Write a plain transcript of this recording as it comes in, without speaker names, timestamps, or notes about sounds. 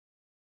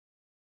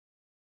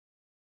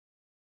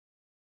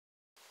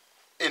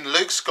In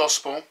Luke's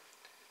Gospel,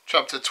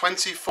 chapter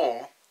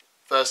 24,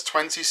 verse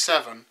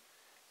 27,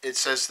 it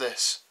says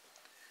this,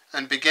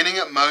 "And beginning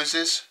at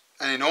Moses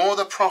and in all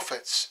the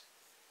prophets,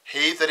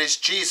 he, that is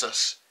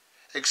Jesus,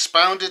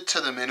 expounded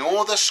to them in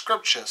all the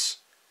scriptures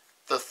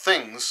the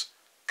things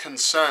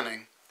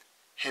concerning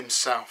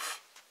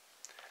himself."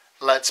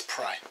 Let's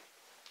pray.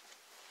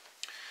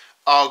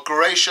 Our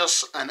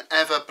gracious and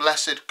ever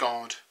blessed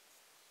God,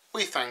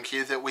 we thank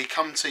you that we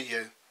come to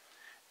you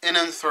in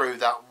and through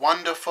that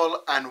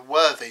wonderful and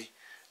worthy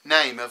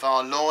name of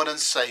our Lord and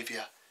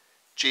Saviour,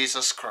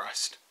 Jesus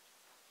Christ.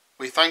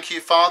 We thank you,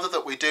 Father,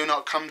 that we do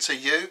not come to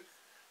you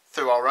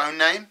through our own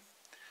name.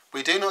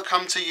 We do not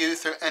come to you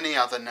through any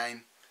other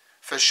name,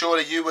 for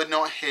surely you would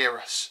not hear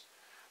us.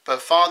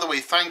 But Father,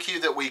 we thank you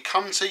that we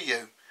come to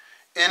you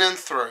in and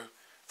through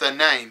the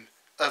name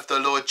of the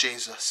Lord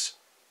Jesus.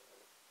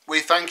 We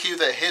thank you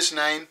that his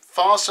name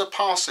far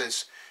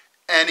surpasses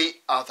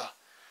any other.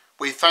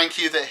 We thank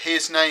you that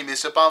his name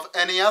is above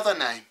any other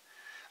name.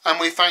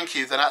 And we thank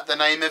you that at the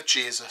name of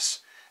Jesus,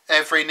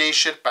 every knee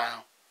should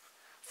bow.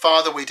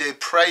 Father, we do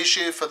praise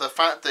you for the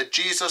fact that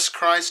Jesus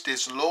Christ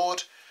is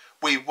Lord.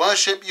 We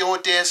worship your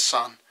dear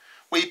Son.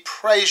 We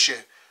praise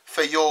you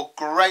for your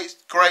great,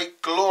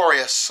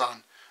 glorious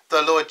Son,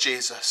 the Lord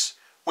Jesus.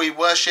 We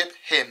worship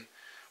him.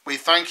 We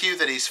thank you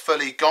that he's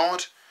fully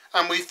God,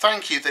 and we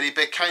thank you that he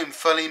became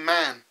fully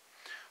man.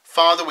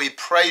 Father, we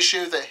praise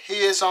you that he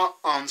is our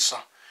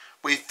answer.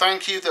 We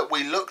thank you that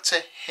we look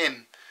to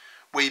him.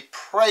 We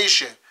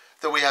praise you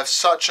that we have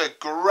such a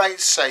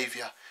great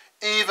Saviour,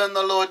 even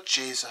the Lord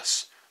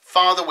Jesus.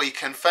 Father, we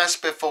confess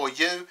before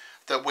you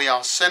that we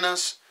are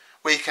sinners.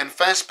 We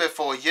confess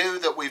before you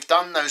that we've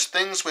done those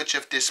things which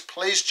have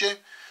displeased you,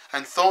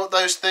 and thought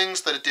those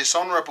things that are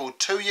dishonourable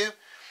to you,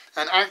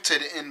 and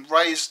acted in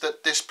ways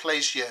that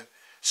displease you,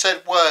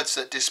 said words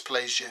that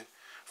displease you.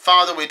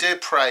 Father, we do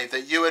pray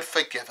that you would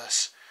forgive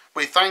us.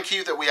 We thank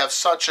you that we have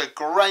such a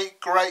great,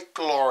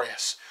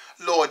 glorious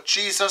Lord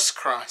Jesus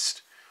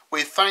Christ.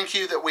 We thank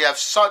you that we have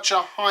such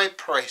a high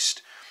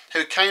priest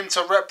who came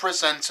to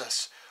represent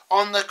us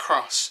on the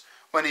cross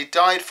when he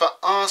died for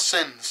our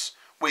sins.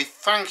 We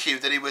thank you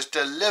that he was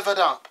delivered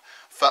up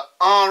for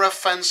our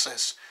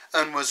offences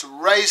and was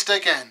raised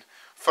again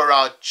for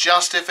our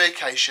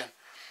justification,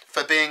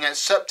 for being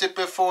accepted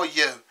before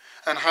you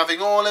and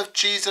having all of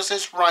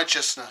Jesus'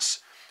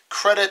 righteousness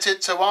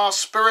credited to our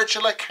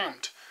spiritual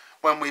account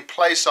when we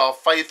place our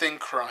faith in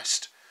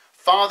Christ.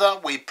 Father,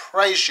 we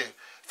praise you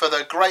for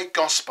the great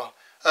gospel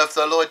of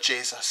the Lord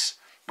Jesus.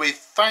 We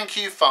thank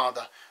you,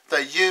 Father,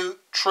 that you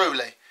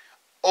truly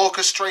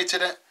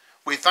orchestrated it.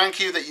 We thank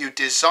you that you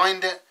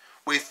designed it.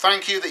 We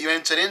thank you that you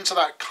entered into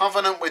that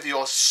covenant with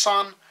your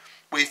Son.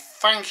 We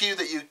thank you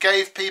that you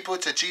gave people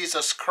to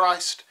Jesus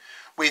Christ.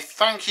 We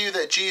thank you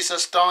that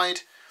Jesus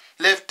died,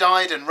 lived,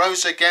 died, and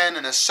rose again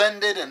and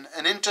ascended and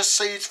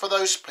intercedes for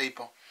those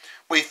people.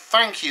 We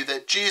thank you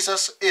that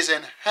Jesus is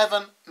in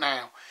heaven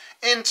now,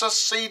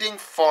 interceding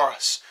for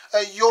us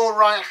at your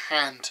right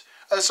hand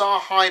as our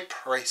high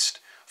priest.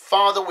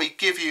 Father, we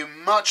give you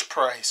much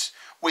praise.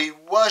 We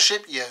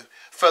worship you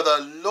for the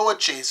Lord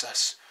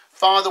Jesus.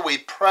 Father, we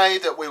pray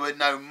that we would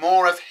know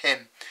more of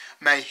him.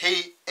 May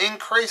he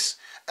increase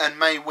and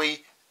may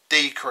we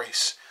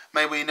decrease.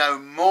 May we know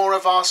more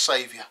of our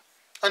Saviour.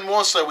 And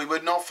also we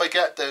would not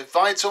forget the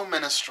vital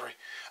ministry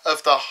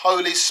of the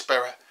Holy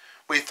Spirit.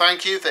 We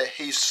thank you that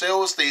he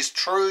seals these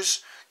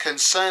truths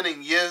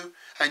concerning you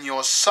and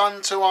your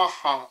Son to our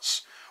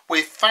hearts.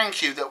 We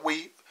thank you that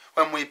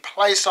when we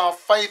place our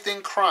faith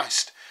in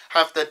Christ,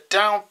 have the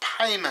down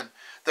payment,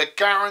 the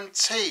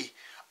guarantee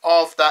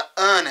of that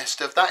earnest,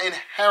 of that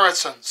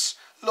inheritance.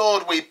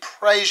 Lord, we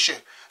praise you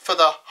for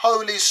the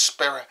Holy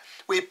Spirit.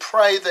 We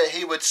pray that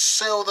he would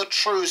seal the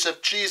truths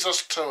of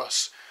Jesus to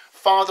us.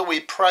 Father, we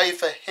pray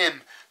for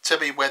him to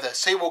be with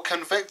us. He will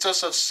convict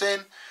us of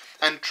sin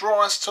and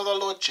draw us to the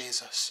Lord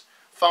Jesus.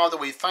 Father,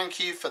 we thank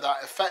you for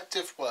that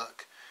effective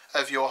work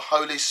of your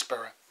Holy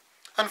Spirit.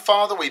 And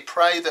Father, we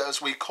pray that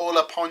as we call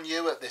upon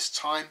you at this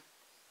time,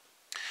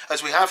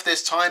 as we have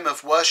this time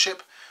of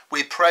worship,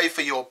 we pray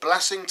for your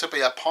blessing to be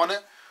upon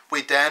it.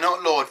 We dare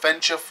not, Lord,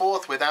 venture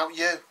forth without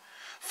you.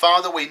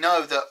 Father, we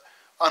know that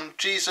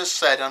Jesus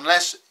said,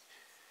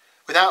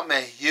 without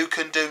me, you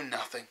can do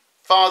nothing.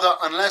 Father,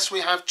 unless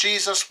we have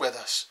Jesus with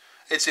us,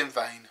 it's in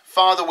vain.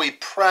 Father, we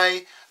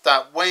pray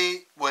that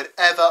we would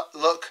ever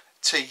look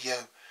to you.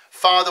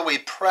 Father, we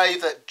pray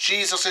that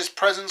Jesus'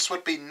 presence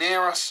would be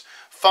near us.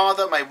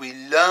 Father, may we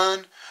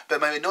learn,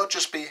 but may it not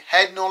just be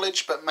head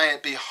knowledge, but may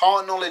it be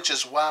heart knowledge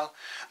as well.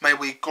 May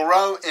we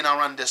grow in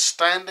our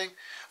understanding.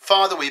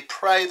 Father, we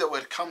pray that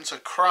we'd come to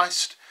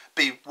Christ.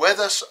 Be with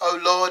us, O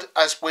Lord,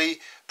 as we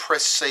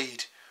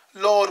proceed.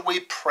 Lord, we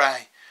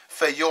pray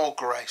for your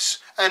grace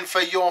and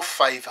for your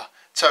favour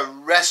to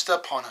rest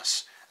upon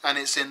us. And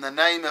it's in the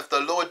name of the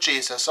Lord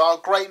Jesus, our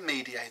great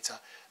mediator,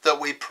 that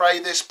we pray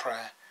this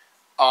prayer.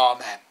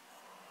 Amen.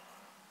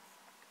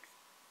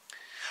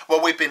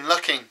 Well, we've been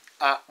looking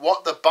at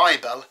what the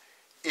Bible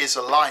is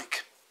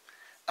like.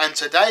 And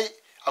today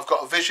I've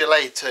got a visual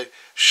aid to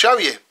show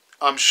you.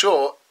 I'm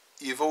sure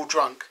you've all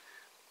drunk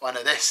one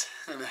of this.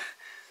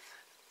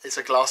 It's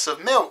a glass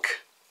of milk.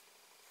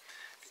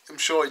 I'm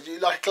sure you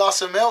like a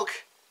glass of milk.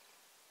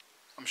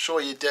 I'm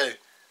sure you do.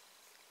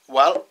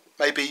 Well,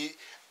 maybe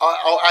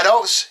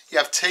adults, you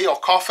have tea or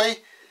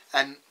coffee,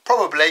 and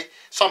probably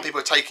some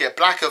people take it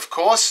black, of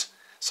course.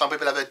 Some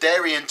people have a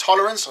dairy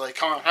intolerance, so they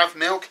can't have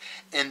milk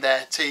in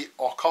their tea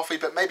or coffee,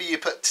 but maybe you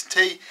put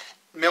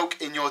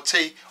milk in your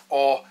tea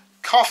or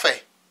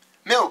coffee.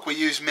 Milk, we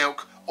use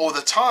milk all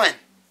the time.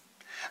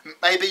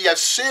 Maybe you have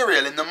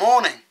cereal in the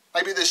morning.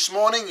 Maybe this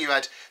morning you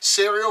had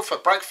cereal for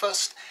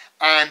breakfast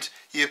and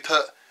you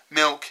put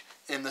milk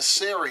in the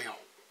cereal.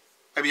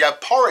 Maybe you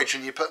have porridge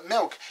and you put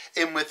milk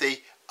in with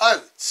the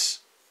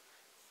oats.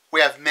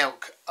 We have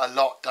milk a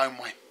lot,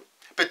 don't we?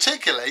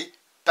 Particularly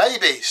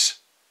babies.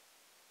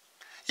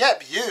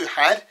 Yep, you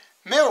had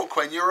milk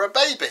when you were a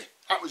baby.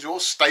 That was your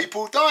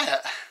staple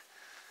diet.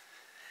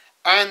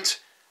 And as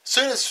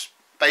soon as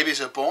babies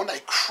are born, they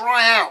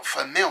cry out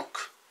for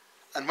milk.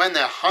 And when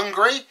they're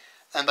hungry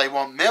and they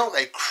want milk,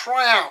 they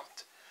cry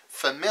out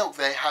for milk.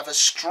 They have a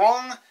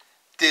strong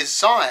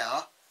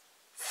desire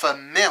for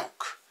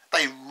milk.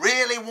 They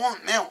really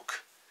want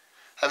milk.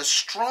 They have a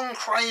strong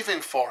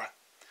craving for it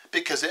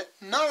because it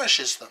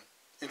nourishes them.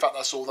 In fact,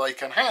 that's all they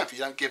can have. You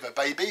don't give a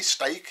baby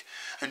steak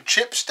and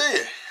chips, do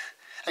you?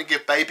 And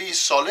give babies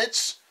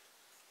solids.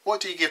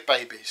 What do you give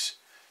babies?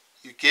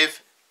 You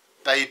give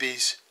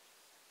babies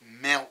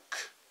milk.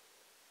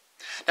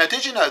 Now,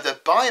 did you know the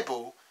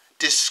Bible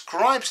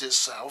describes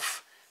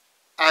itself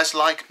as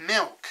like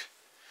milk?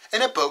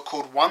 In a book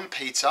called 1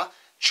 Peter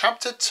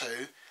chapter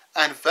 2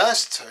 and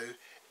verse 2,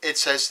 it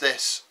says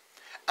this: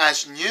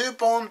 as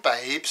newborn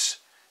babes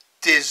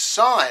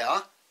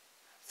desire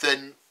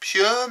the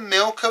pure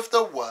milk of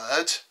the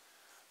word,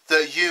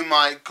 that you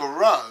might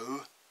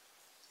grow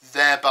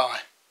thereby.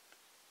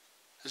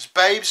 As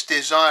babes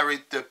desire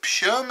the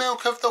pure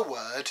milk of the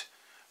word,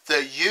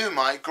 that you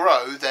might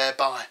grow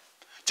thereby.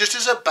 Just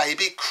as a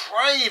baby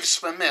craves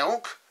for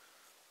milk,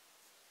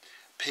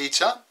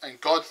 Peter,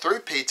 and God through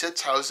Peter,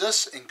 tells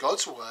us in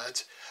God's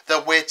word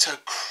that we're to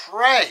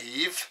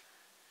crave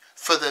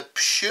for the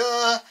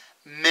pure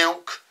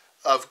milk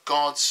of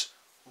God's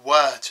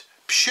word.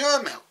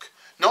 Pure milk.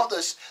 Not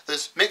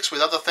that's mixed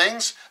with other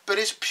things, but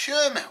it's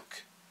pure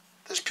milk.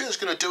 That's pure, is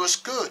going to do us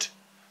good.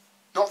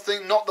 Not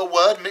the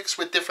word mixed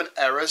with different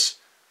errors,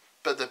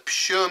 but the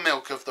pure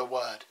milk of the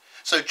word.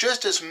 So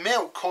just as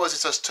milk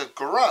causes us to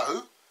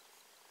grow,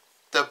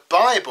 the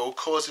Bible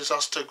causes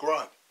us to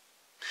grow.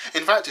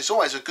 In fact, it's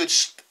always a good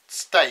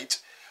state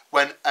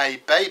when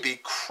a baby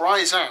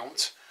cries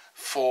out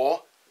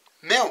for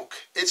milk.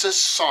 It's a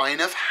sign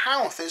of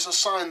health. It's a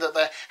sign that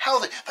they're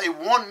healthy. They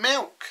want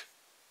milk.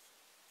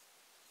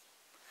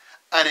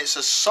 And it's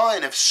a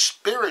sign of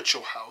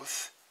spiritual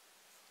health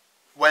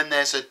when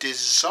there's a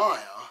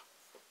desire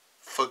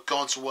for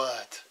God's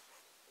word.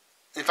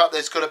 In fact,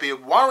 there's got to be a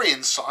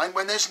worrying sign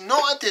when there's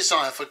not a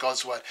desire for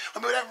God's word,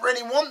 when we don't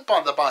really want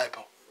by the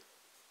Bible.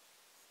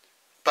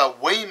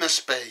 But we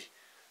must be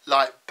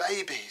like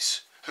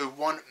babies who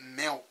want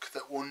milk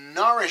that will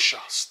nourish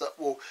us, that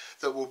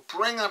will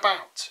bring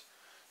about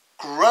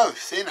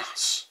growth in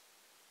us.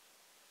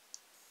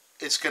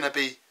 It's going to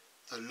be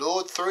the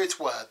Lord through His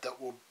word that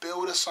will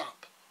build us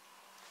up.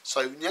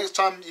 So next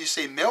time you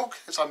see milk,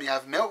 next time you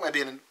have milk,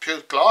 maybe in a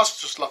pure glass,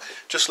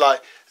 just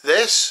like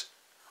this,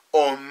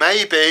 or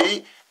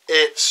maybe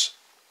it's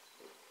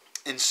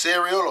in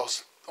cereal or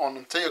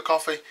on tea or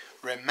coffee,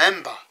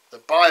 remember the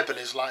Bible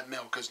is like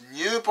milk, because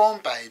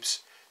newborn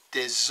babes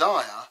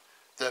desire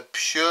the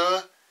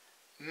pure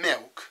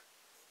milk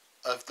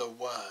of the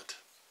word.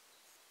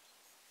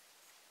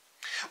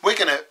 We're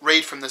going to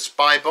read from this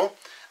Bible,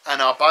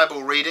 and our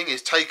Bible reading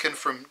is taken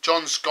from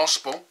John's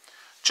Gospel,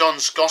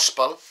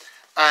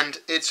 and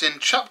it's in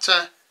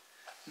chapter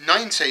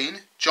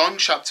 19, John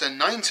chapter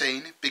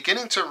 19,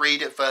 beginning to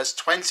read at verse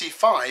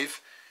 25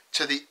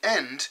 to the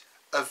end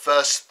of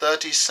verse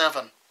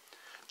 37.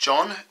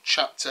 John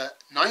chapter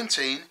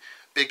 19,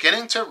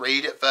 beginning to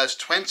read at verse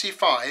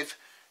 25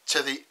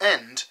 to the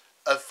end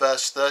of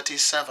verse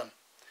 37.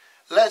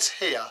 Let's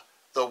hear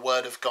the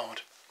word of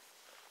God.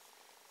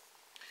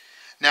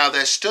 Now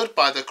there stood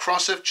by the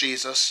cross of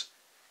Jesus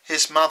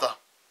his mother,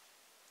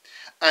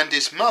 and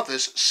his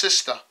mother's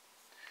sister,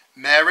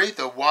 Mary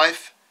the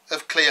wife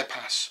of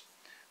Cleopas,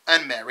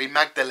 and Mary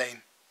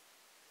Magdalene.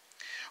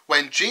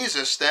 When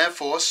Jesus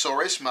therefore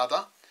saw his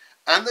mother,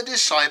 and the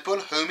disciple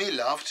whom he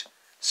loved,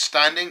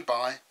 standing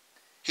by,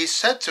 he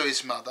said to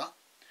his mother,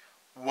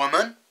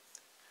 Woman,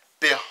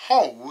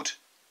 behold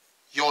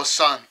your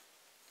son.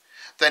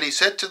 Then he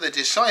said to the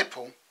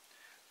disciple,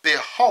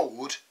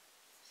 Behold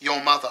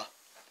your mother.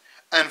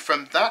 And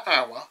from that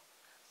hour,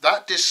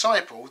 that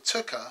disciple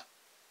took her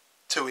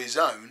to his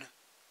own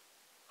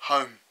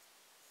home.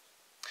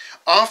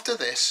 After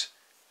this,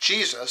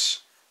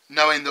 Jesus,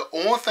 knowing that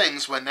all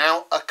things were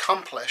now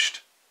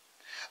accomplished,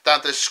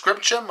 that the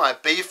scripture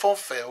might be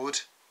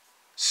fulfilled,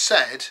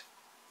 said,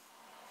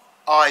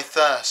 I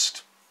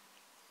thirst.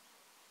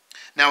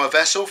 Now a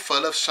vessel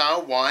full of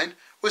sour wine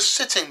was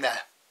sitting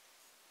there.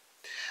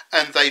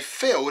 And they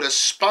filled a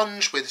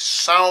sponge with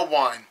sour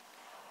wine,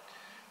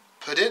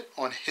 put it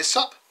on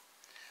hyssop,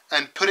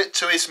 and put it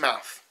to his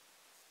mouth.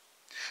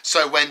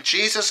 So when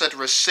Jesus had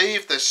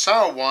received the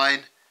sour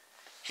wine,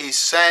 he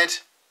said,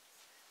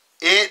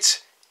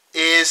 "It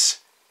is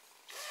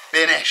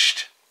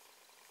finished."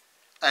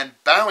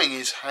 And bowing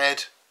his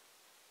head,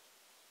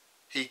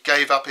 he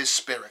gave up his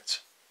spirit.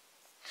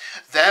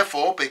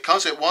 Therefore,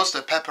 because it was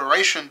the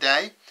preparation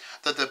day,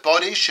 that the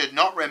body should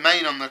not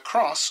remain on the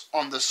cross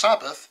on the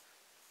Sabbath,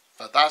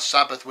 for that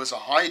Sabbath was a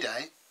high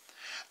day,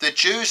 the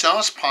Jews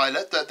asked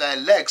Pilate that their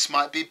legs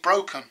might be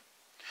broken,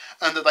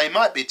 and that they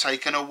might be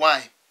taken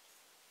away.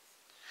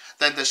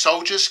 Then the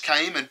soldiers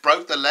came and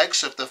broke the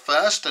legs of the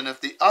first and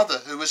of the other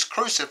who was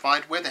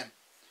crucified with him.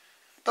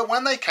 But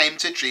when they came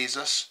to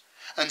Jesus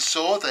and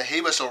saw that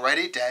he was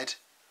already dead,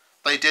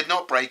 they did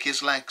not break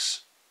his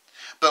legs.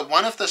 But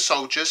one of the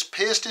soldiers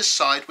pierced his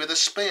side with a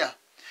spear,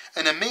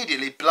 and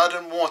immediately blood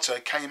and water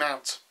came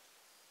out.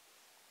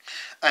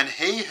 And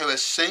he who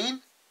has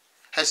seen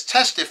has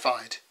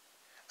testified,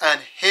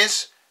 and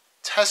his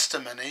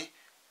testimony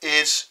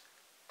is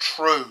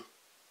true.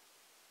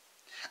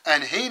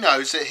 And he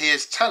knows that he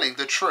is telling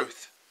the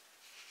truth,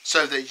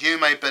 so that you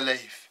may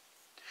believe.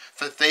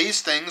 For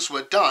these things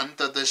were done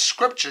that the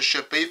scripture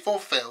should be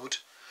fulfilled,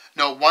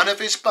 not one of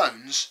his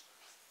bones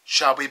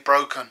shall be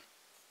broken.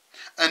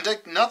 And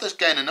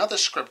another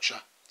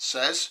scripture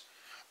says,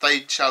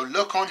 they shall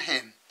look on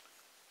him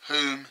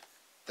whom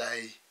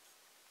they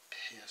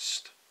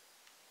pierced.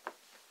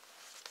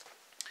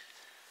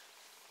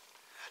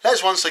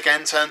 Let's once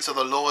again turn to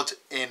the Lord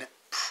in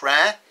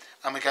prayer,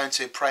 and we're going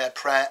to pray a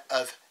prayer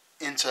of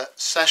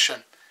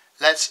intercession.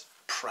 Let's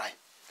pray.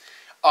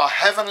 Our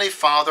Heavenly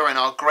Father and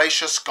our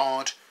gracious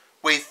God,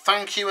 we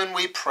thank you and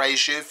we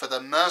praise you for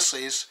the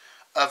mercies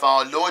of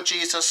our Lord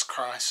Jesus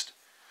Christ.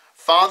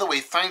 Father, we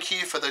thank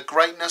you for the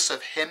greatness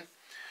of him.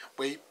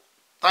 We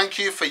thank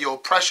you for your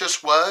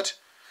precious word.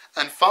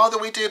 And Father,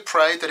 we do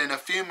pray that in a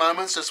few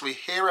moments as we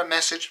hear a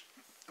message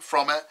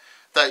from it,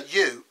 that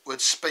you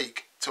would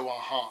speak to our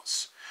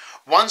hearts.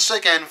 Once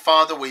again,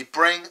 Father, we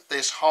bring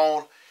this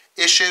whole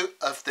issue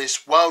of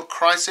this world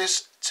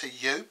crisis to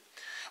you.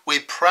 We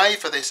pray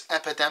for this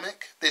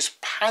epidemic, this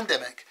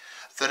pandemic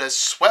that has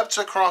swept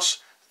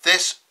across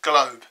this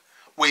globe.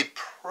 We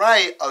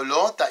pray, O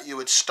Lord, that you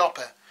would stop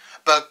it,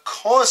 but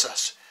cause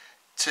us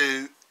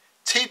to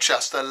teach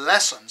us the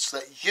lessons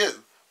that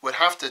you would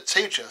have to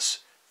teach us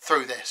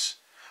through this.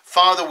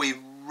 Father, we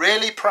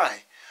really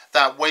pray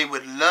that we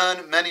would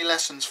learn many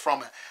lessons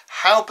from it.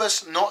 Help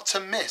us not to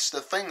miss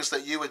the things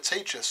that you would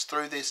teach us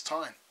through this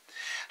time.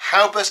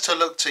 Help us to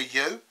look to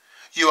you.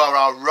 You are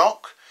our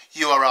rock.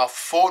 You are our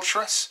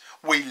fortress.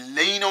 We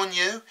lean on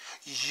you.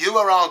 You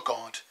are our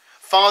God.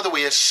 Father,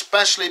 we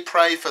especially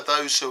pray for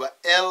those who are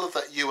ill,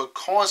 that you would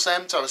cause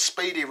them to have a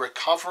speedy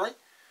recovery.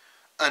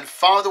 And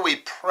Father, we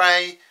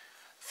pray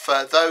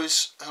for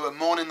those who are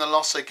mourning the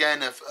loss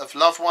again of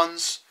loved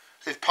ones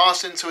who've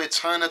passed into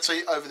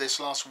eternity over this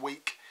last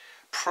week.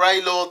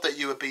 Pray, Lord, that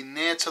you would be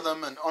near to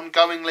them, and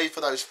ongoingly for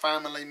those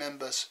family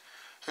members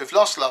who've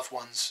lost loved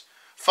ones.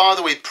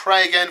 Father, we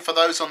pray again for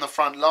those on the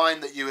front line,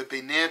 that you would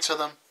be near to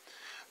them.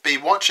 Be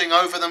watching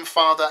over them,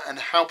 Father, and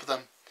help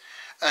them.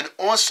 And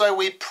also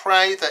we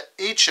pray that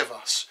each of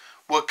us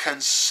will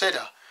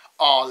consider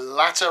our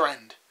latter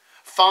end.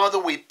 Father,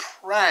 we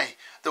pray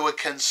that we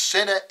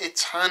consider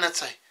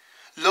eternity.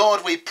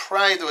 Lord, we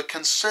pray that we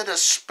consider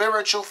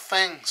spiritual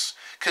things.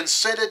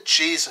 Consider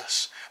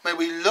Jesus. May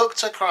we look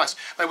to Christ.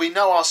 May we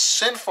know our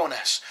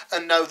sinfulness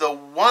and know the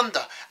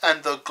wonder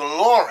and the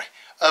glory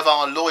of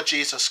our Lord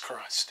Jesus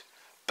Christ.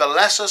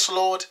 Bless us,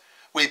 Lord.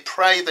 We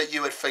pray that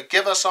you would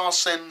forgive us our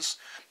sins.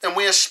 And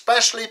we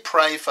especially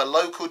pray for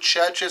local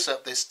churches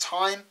at this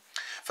time,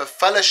 for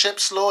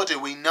fellowships, Lord, who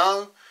we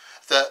know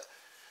that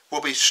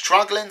will be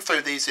struggling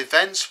through these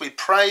events. We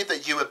pray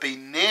that you would be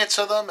near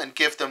to them and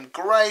give them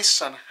grace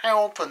and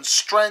help and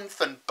strength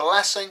and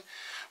blessing.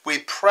 We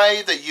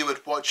pray that you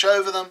would watch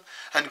over them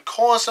and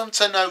cause them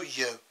to know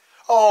you.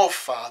 Oh,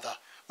 Father,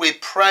 we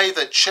pray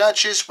that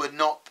churches would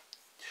not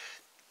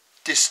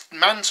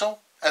dismantle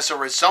as a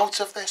result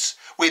of this.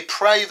 We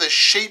pray that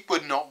sheep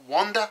would not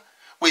wander.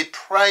 We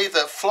pray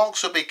that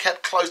flocks will be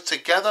kept close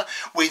together.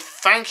 We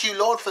thank you,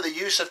 Lord, for the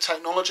use of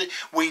technology.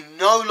 We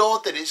know,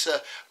 Lord, that it's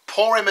a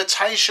poor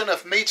imitation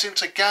of meeting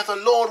together.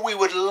 Lord, we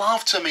would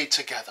love to meet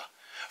together.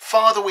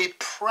 Father, we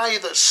pray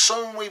that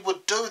soon we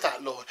would do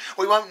that, Lord.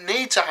 We won't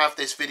need to have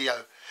this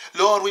video.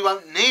 Lord, we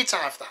won't need to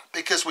have that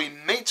because we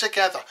meet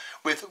together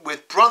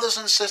with brothers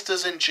and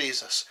sisters in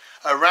Jesus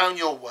around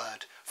your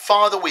word.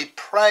 Father, we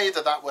pray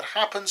that that would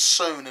happen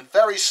soon, and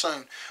very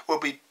soon we'll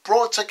be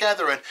brought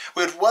together and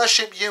we'd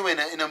worship you in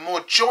a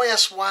more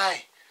joyous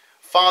way.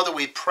 Father,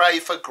 we pray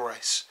for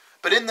grace.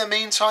 But in the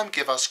meantime,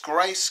 give us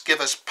grace, give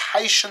us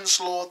patience,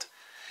 Lord.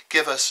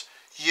 Give us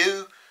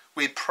you.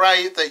 We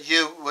pray that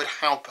you would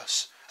help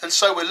us. And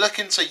so we're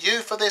looking to you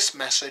for this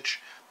message.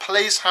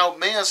 Please help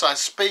me as I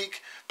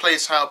speak.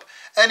 Please help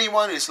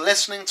anyone who's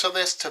listening to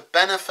this to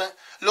benefit.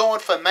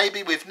 Lord, for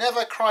maybe we've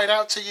never cried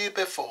out to you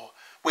before.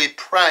 We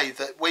pray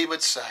that we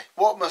would say,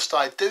 what must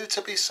I do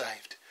to be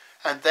saved?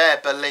 And there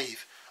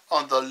believe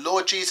on the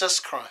Lord Jesus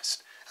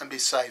Christ and be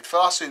saved. For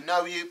us who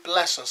know you,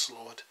 bless us,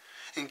 Lord.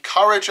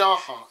 Encourage our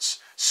hearts.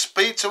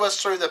 Speak to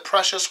us through the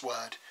precious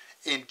word.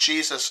 In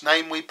Jesus'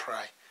 name we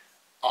pray.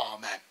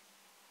 Amen.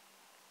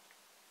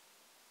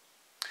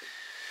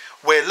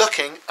 We're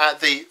looking at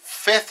the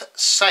fifth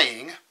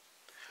saying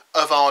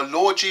of our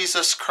Lord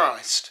Jesus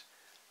Christ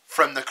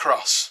from the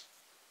cross.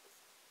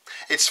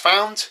 It's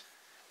found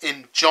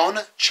in John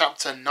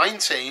chapter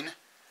 19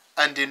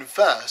 and in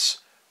verse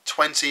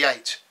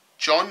 28.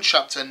 John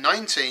chapter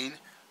 19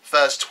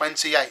 verse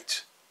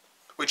 28,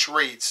 which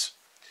reads,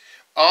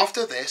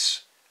 After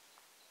this,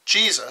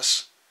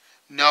 Jesus,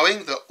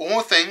 knowing that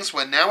all things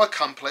were now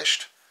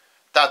accomplished,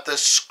 that the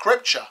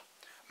scripture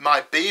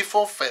might be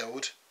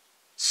fulfilled,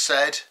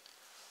 said,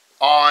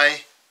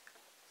 I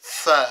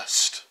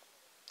thirst.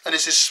 And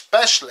it's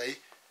especially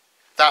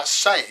that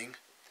saying,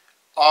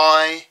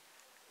 I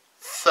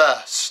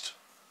thirst.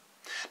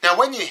 Now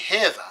when you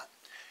hear that,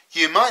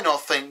 you might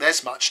not think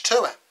there's much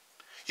to it.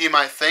 You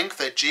might think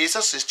that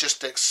Jesus is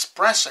just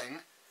expressing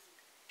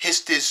his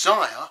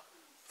desire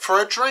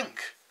for a drink.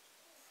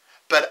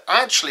 But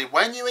actually,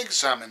 when you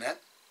examine it,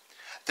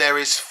 there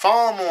is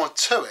far more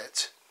to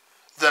it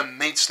than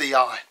meets the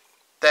eye.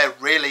 There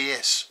really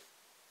is.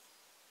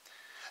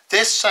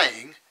 This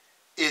saying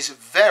is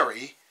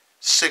very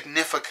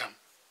significant.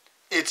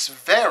 It's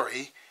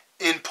very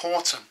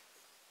important.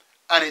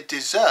 And it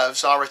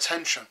deserves our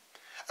attention.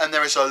 And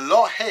there is a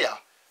lot here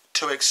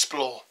to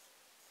explore.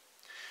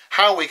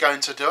 How are we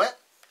going to do it?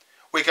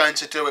 We're going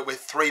to do it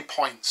with 3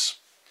 points.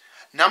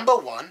 Number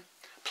 1,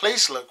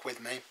 please look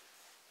with me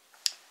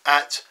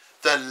at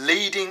the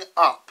leading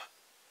up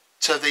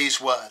to these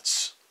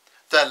words.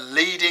 The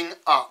leading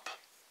up.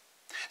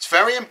 It's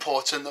very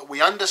important that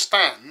we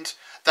understand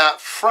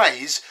that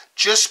phrase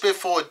just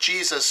before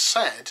Jesus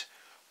said,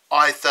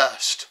 I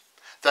thirst.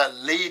 The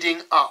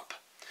leading up.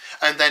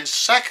 And then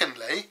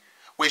secondly,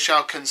 we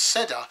shall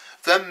consider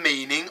the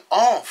meaning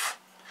of.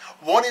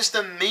 What is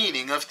the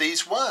meaning of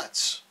these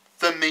words?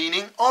 The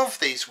meaning of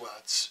these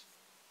words.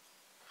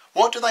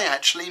 What do they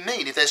actually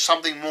mean? If there's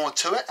something more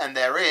to it, and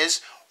there is,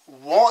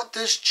 what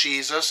does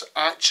Jesus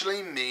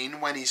actually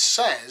mean when he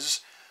says,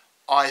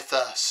 I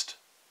thirst?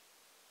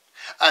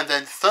 And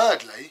then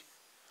thirdly,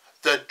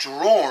 the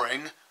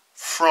drawing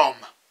from.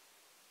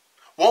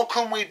 What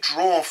can we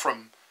draw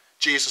from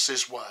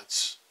Jesus'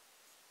 words?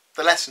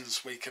 The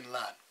lessons we can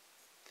learn.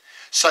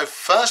 So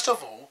first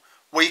of all,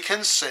 we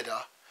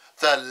consider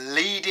the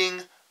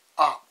leading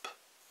up.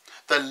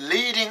 The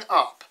leading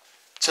up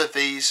to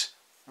these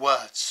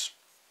words.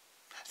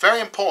 It's very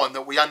important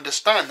that we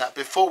understand that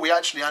before we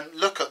actually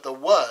look at the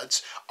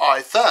words,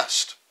 I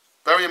thirst.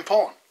 Very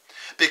important.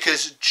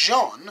 Because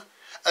John,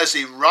 as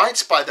he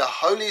writes by the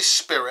Holy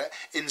Spirit,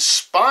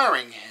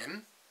 inspiring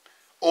him,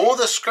 all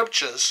the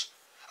scriptures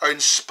are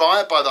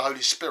inspired by the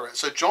Holy Spirit.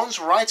 So John's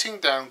writing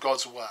down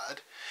God's word,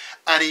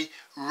 and he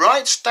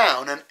writes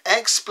down an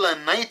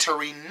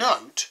explanatory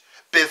note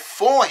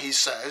before he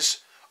says,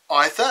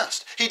 I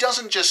thirst. He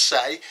doesn't just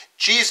say,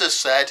 Jesus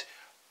said,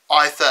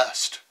 I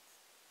thirst.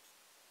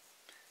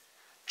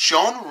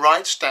 John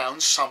writes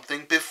down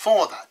something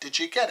before that. Did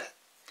you get it?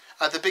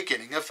 At the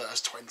beginning of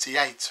verse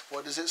 28.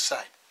 What does it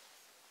say?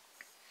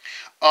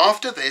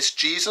 After this,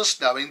 Jesus,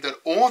 knowing that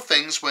all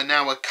things were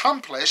now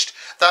accomplished,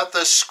 that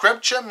the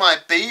scripture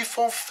might be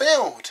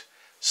fulfilled,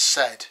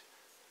 said,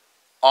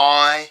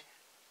 I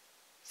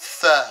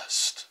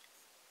thirst.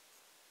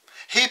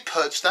 He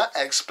puts that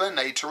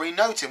explanatory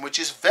note in, which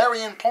is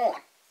very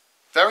important.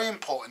 Very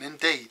important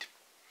indeed.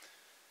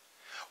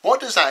 What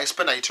does that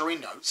explanatory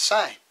note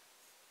say?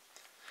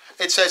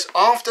 It says,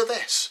 after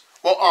this.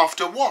 Well,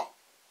 after what?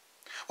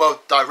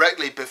 Well,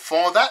 directly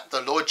before that, the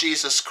Lord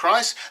Jesus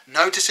Christ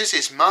notices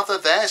his mother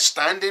there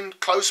standing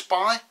close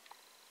by.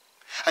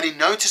 And he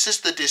notices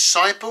the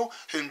disciple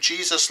whom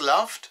Jesus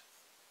loved,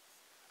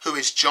 who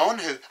is John,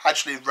 who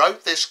actually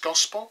wrote this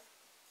gospel.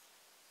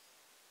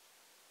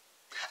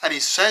 And he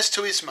says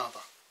to his mother,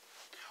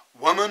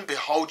 Woman,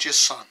 behold your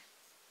son.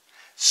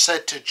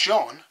 Said to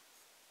John,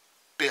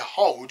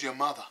 Behold your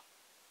mother.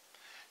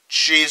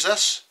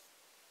 Jesus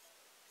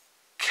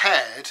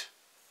cared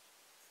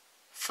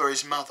for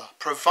his mother,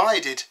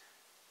 provided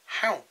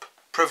help,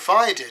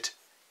 provided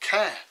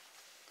care.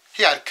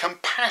 He had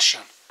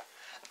compassion,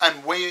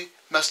 and we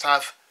must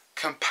have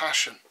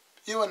compassion.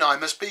 You and I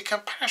must be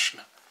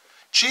compassionate.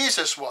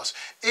 Jesus was,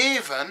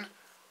 even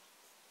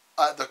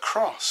at the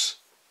cross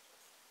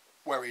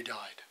where he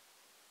died.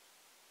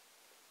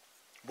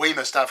 We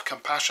must have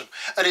compassion.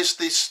 And it's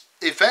these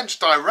events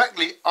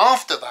directly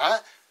after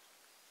that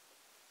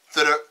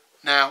that are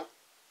now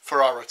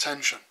for our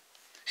attention.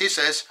 He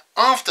says,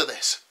 after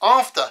this,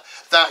 after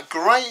that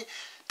great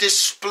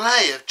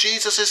display of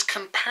Jesus'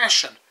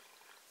 compassion,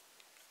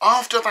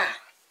 after that,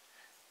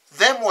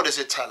 then what does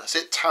it tell us?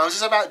 It tells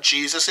us about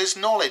Jesus'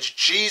 knowledge.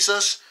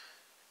 Jesus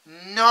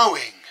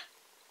knowing.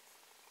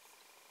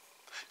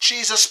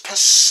 Jesus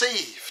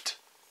perceived.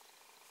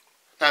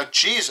 Now,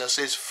 Jesus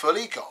is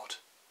fully God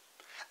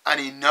and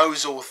he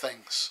knows all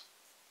things.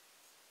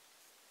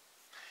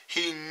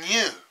 He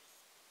knew,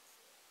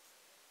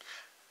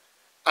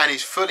 and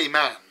he's fully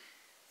man,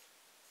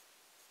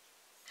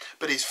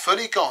 but he's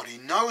fully God. He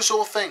knows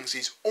all things.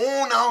 He's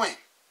all-knowing.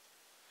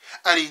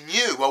 And he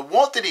knew. Well,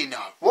 what did he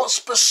know? What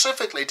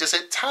specifically does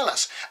it tell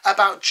us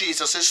about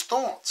Jesus'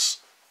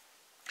 thoughts?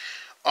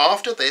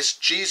 After this,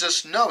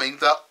 Jesus, knowing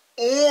that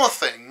all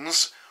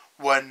things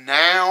were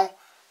now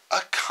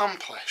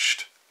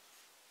accomplished.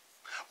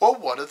 Well,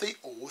 what are the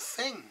all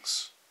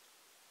things?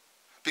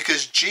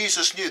 Because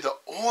Jesus knew that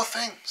all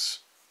things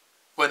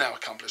were now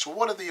accomplished. Well,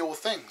 what are the all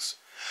things?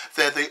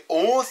 They're the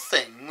all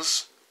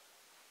things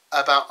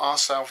about our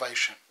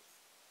salvation.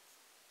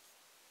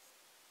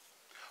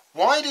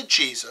 Why did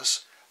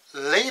Jesus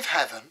leave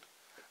heaven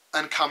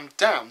and come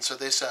down to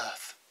this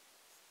earth?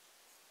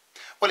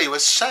 Well, he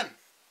was sent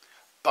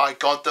by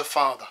God the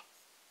Father.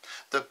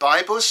 The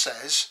Bible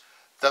says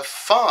the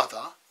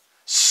Father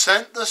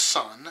sent the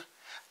Son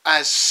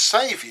as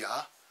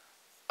Saviour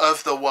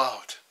of the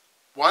world.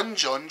 1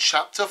 John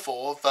chapter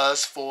 4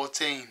 verse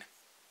 14.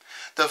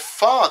 The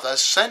Father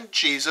sent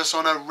Jesus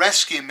on a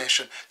rescue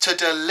mission to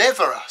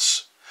deliver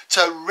us,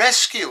 to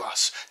rescue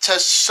us, to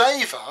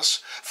save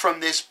us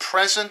from this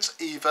present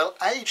evil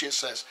age, it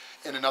says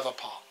in another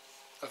part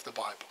of the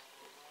Bible.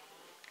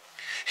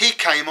 He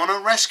came on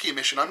a rescue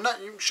mission. I'm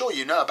sure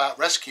you know about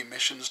rescue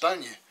missions,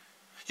 don't you?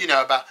 You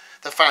know about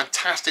the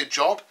fantastic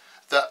job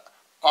that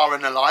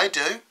RNLI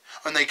do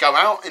when they go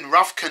out in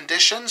rough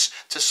conditions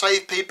to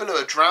save people who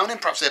are drowning.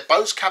 Perhaps their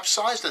boat's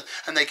capsized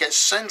and they get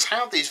sent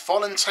out, these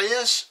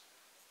volunteers.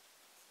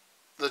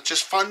 They're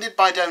just funded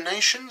by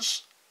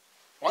donations.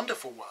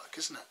 Wonderful work,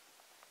 isn't it?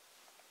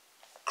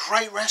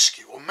 Great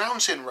rescue, or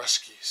mountain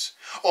rescues,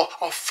 or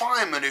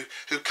firemen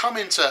who come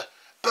into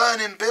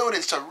burning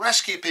buildings to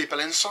rescue people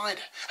inside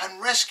it,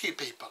 and rescue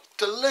people,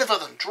 deliver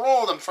them,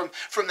 draw them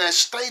from their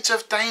state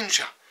of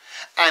danger.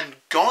 And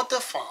God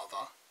the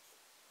Father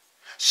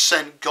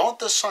sent God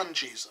the Son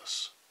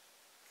Jesus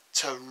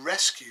to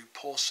rescue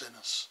poor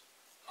sinners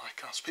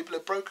like us, people who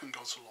have broken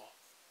God's law.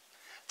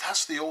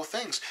 That's the all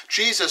things.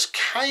 Jesus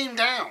came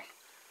down,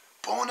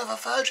 born of a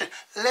virgin,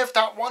 lived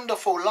that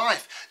wonderful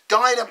life,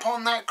 died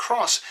upon that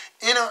cross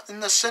in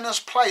the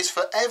sinner's place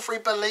for every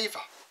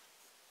believer.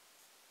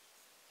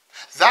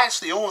 That's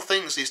the all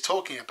things he's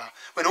talking about.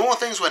 When all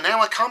things were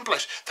now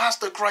accomplished, that's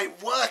the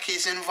great work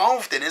he's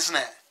involved in, isn't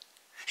it?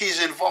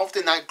 He's involved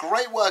in that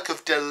great work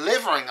of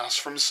delivering us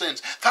from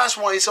sins. That's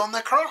why he's on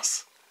the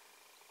cross.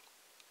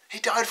 He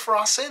died for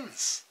our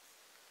sins.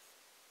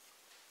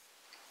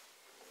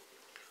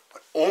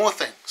 But all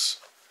things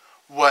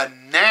were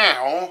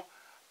now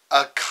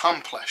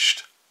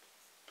accomplished,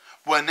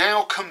 were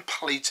now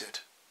completed,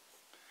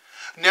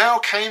 now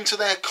came to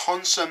their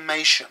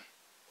consummation,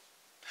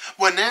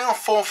 were now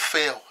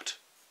fulfilled.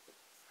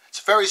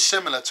 It's very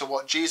similar to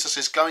what Jesus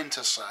is going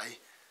to say.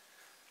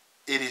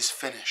 It is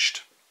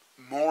finished.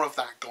 More of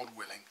that, God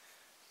willing,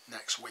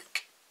 next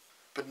week.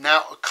 But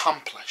now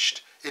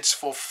accomplished. It's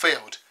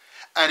fulfilled.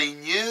 And he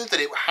knew that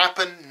it would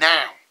happen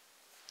now.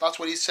 That's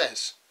what he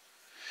says.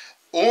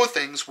 All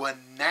things were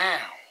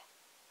now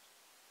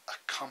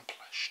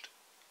accomplished.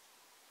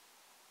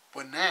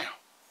 Were now.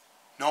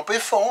 Not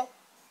before.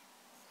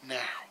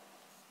 Now.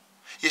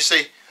 You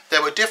see,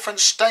 there were different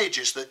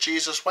stages that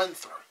Jesus went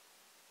through.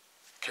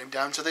 Came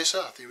down to this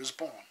earth. He was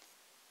born.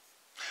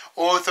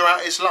 All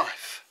throughout his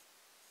life,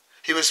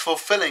 he was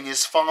fulfilling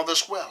his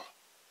Father's will.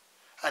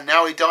 And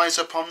now he dies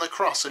upon the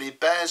cross and he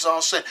bears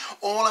our sin.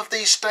 All of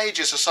these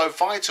stages are so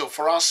vital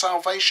for our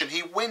salvation.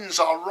 He wins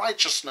our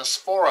righteousness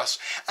for us.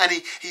 And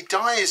he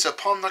dies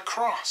upon the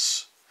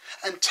cross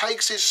and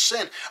takes his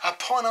sin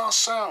upon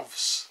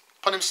ourselves,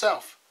 upon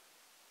himself.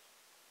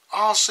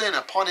 Our sin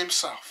upon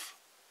himself.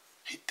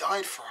 He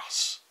died for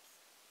us.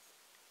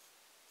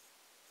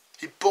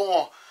 He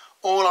bore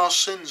all our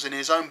sins in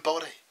his own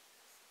body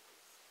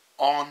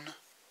on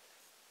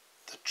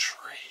the tree.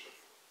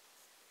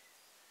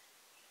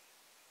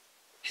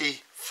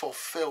 He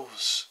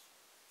fulfills,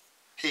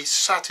 he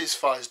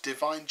satisfies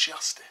divine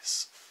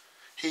justice.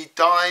 He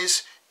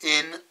dies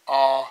in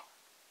our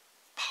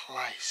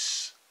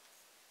place.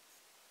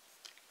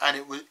 And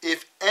it was,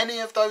 if any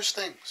of those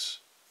things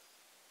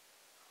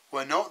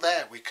were not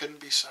there, we couldn't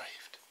be saved.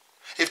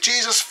 If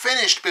Jesus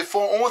finished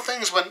before all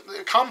things were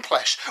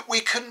accomplished, we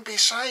couldn't be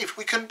saved.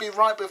 We couldn't be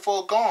right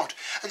before God.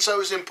 And so it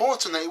was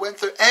important that he went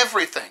through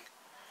everything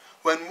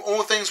when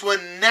all things were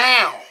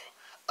now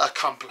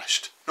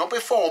accomplished. Not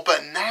before,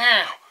 but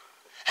now.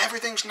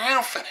 Everything's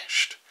now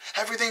finished.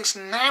 Everything's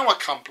now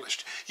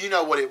accomplished. You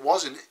know what it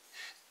was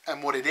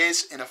and what it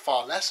is in a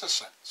far lesser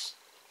sense.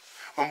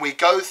 When we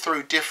go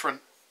through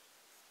different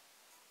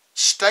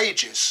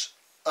stages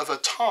of a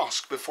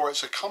task before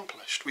it's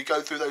accomplished, we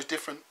go through those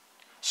different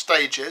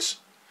stages,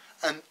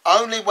 and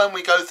only when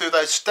we go through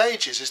those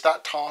stages is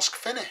that task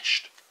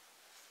finished.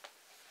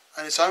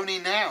 And it's only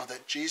now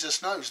that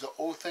Jesus knows that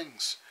all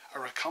things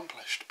are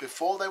accomplished.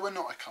 Before they were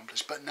not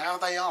accomplished, but now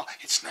they are.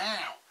 It's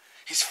now.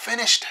 He's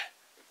finished it.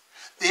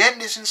 The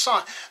end is in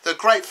sight. The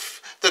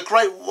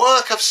great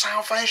work of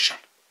salvation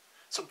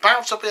It's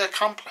about to be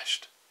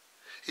accomplished.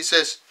 He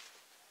says,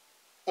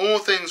 all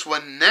things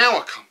were now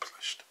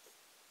accomplished.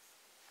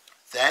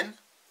 Then,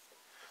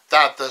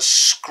 that the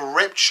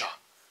scripture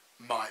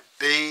might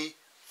be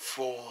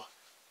fulfilled.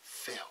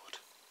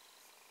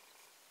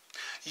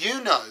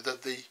 You know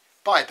that the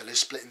Bible is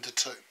split into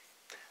two,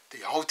 the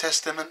Old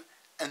Testament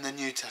and the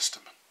New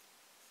Testament.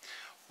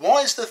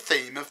 What is the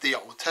theme of the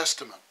Old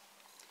Testament?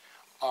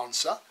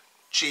 Answer,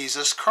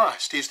 Jesus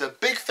Christ. He's the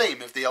big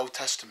theme of the Old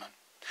Testament.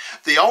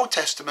 The Old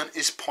Testament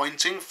is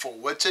pointing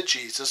forward to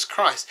Jesus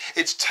Christ.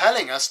 It's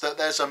telling us that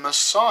there's a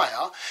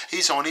Messiah.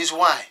 He's on his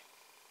way.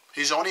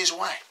 He's on his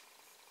way.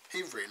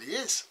 He really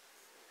is.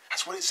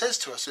 That's what it says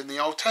to us in the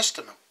Old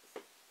Testament.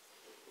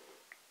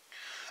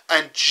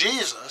 And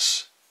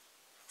Jesus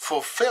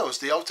fulfills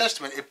the Old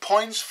Testament. It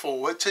points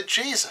forward to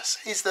Jesus.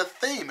 He's the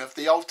theme of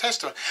the Old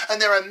Testament. And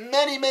there are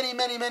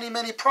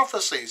many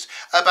prophecies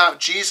about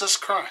Jesus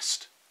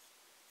Christ.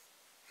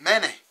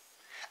 Many.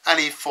 And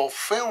he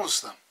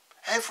fulfills them.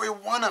 Every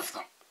one of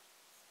them.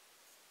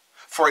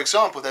 For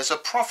example, there's a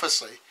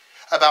prophecy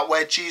about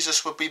where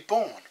Jesus would be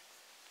born.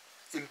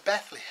 In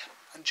Bethlehem.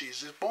 And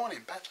Jesus is born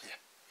in Bethlehem.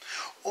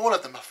 All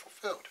of them are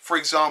fulfilled. For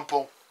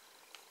example,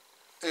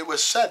 it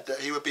was said that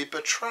he would be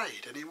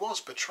betrayed. And he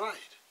was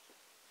betrayed.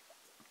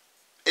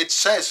 It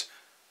says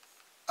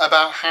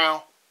about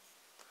how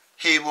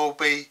he will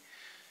be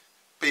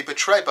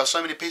betrayed by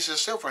so many pieces of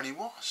silver, and he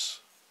was.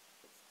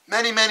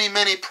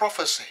 Many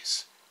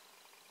prophecies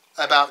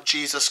about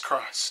Jesus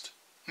Christ.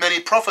 Many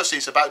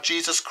prophecies about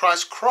Jesus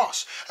Christ's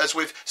cross, as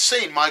we've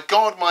seen. My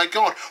God,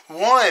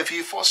 why have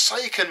you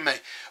forsaken me?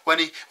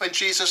 When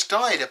Jesus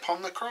died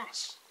upon the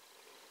cross.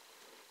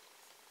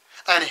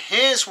 And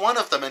here's one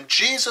of them, and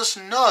Jesus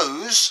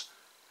knows.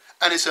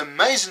 And it's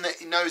amazing that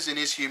he knows in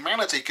his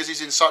humanity, because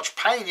he's in such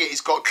pain, yet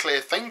he's got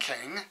clear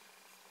thinking.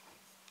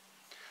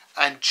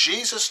 And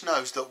Jesus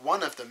knows that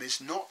one of them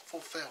is not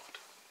fulfilled.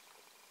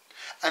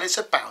 And it's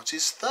about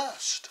his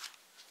thirst.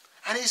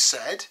 And he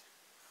said,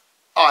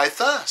 I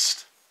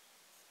thirst.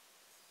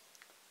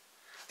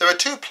 There are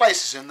two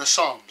places in the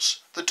Psalms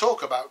that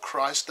talk about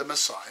Christ the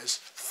Messiah's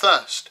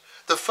thirst.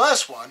 The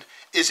first one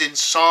is in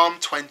Psalm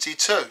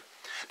 22.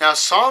 Now,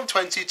 Psalm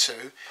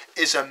 22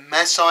 is a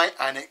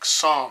messianic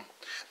psalm,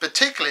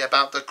 particularly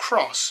about the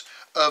cross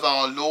of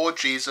our Lord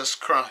Jesus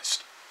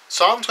Christ.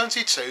 Psalm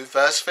 22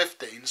 verse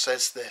 15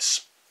 says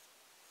this,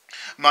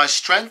 My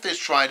strength is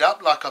dried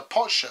up like a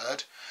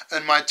potsherd,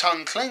 and my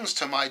tongue clings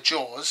to my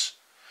jaws.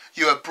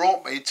 You have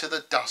brought me to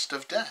the dust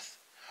of death.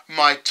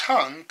 My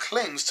tongue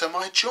clings to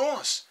my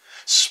jaws.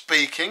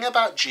 Speaking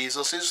about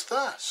Jesus'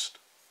 thirst.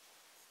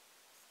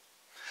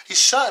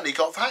 He's certainly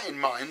got that in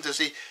mind as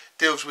he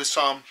deals with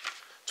Psalm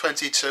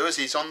 22 as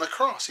he's on the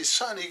cross. He's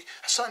certainly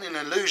an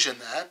allusion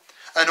there.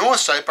 And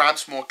also,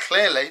 perhaps more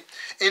clearly,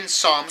 in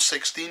Psalm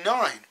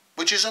 69,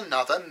 which is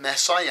another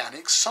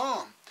messianic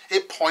psalm.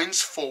 It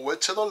points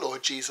forward to the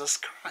Lord Jesus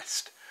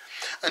Christ.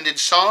 And in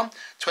Psalm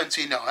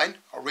 29,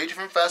 I'll read it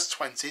from verse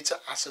 20 to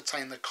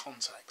ascertain the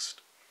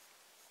context.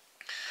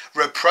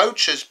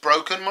 Reproach has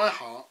broken my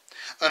heart,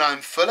 and I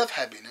am full of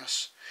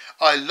heaviness.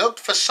 I looked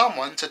for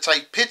someone to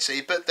take pity,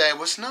 but there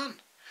was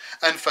none,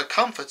 and for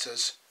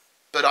comforters,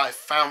 but I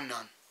found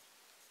none.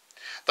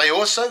 They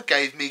also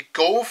gave me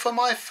gall for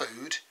my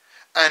food,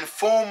 and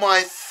for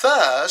my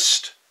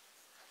thirst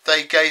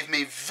they gave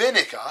me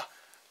vinegar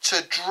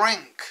to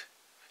drink.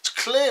 It's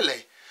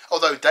clearly,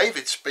 although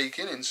David's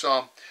speaking in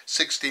Psalm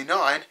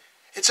 69,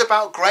 it's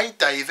about great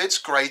David's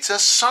greater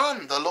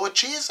son, the Lord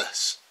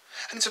Jesus.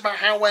 And it's about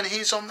how when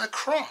he's on the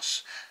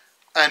cross.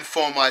 And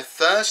for my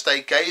thirst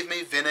they gave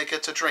me vinegar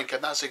to drink.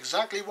 And that's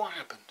exactly what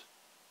happened.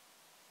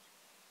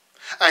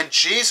 And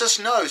Jesus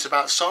knows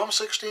about Psalm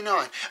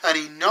 69. And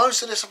he knows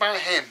that it's about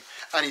him.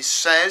 And he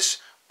says,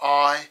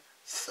 I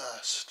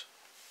thirst.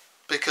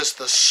 Because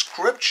the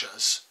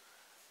scriptures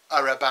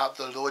are about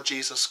the Lord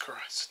Jesus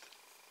Christ.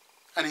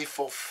 And he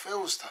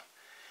fulfills them.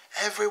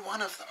 Every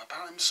one of them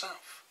about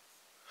himself.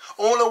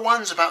 All the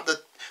ones about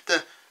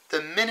the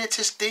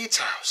minutest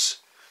details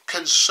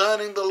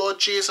concerning the Lord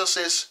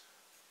Jesus'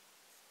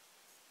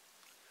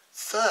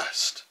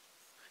 thirst.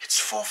 It's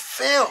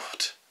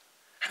fulfilled.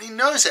 And he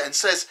knows it and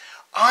says,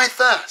 I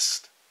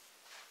thirst.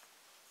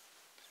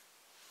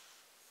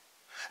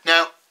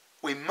 Now,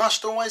 we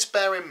must always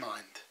bear in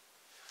mind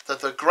that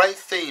the great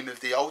theme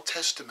of the Old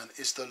Testament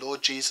is the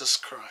Lord Jesus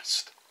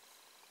Christ.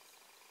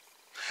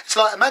 It's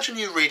like, imagine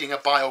you reading a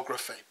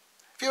biography.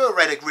 Have you ever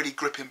read a really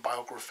gripping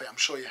biography? I'm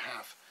sure you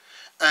have.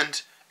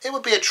 And it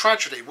would be a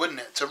tragedy, wouldn't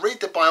it, to read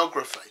the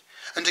biography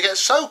and to get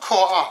so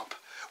caught up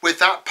with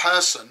that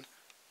person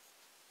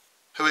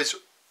who is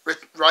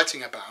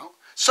writing about,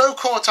 so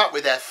caught up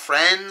with their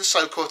friends,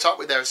 so caught up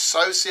with their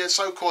associates,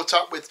 so caught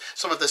up with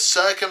some of the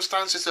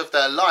circumstances of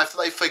their life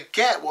that they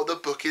forget what the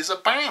book is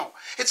about.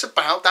 It's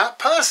about that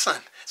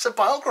person. It's a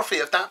biography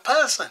of that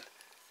person.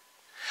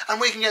 And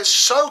we can get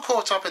so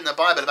caught up in the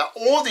Bible about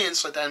all the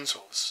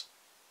incidentals,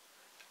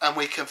 and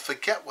we can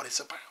forget what it's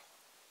about.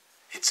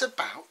 It's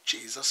about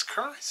Jesus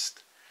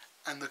Christ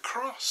and the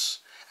cross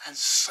and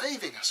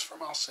saving us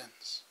from our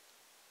sins.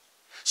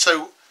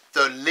 So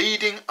the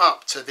leading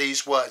up to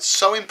these words.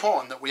 So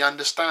important that we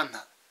understand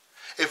that.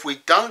 If we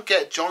don't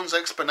get John's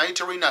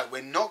explanatory note,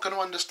 we're not going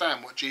to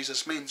understand what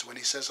Jesus means when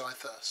he says, I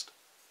thirst.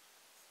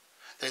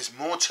 There's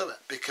more to it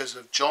because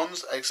of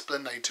John's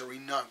explanatory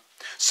note.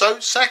 So,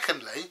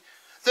 secondly,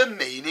 the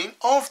meaning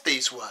of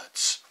these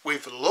words.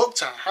 We've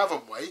looked at,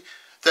 haven't we,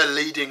 the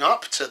leading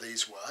up to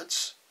these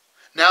words.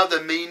 Now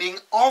the meaning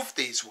of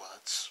these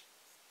words.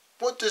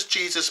 What does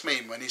Jesus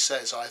mean when he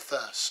says, I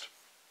thirst?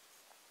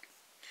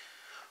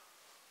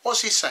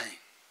 What's he saying?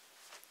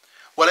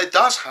 Well, it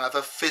does have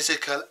a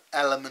physical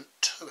element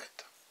to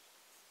it.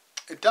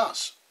 It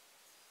does.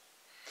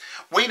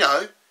 We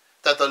know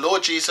that the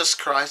Lord Jesus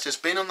Christ has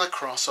been on the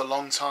cross a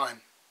long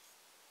time.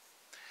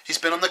 He's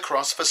been on the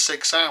cross for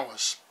 6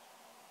 hours.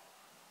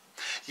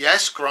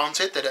 Yes,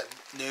 granted that at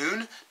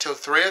noon till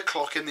 3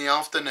 o'clock in the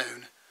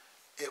afternoon,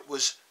 it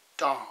was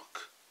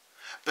dark.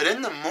 But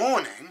in the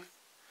morning,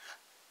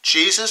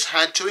 Jesus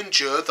had to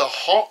endure the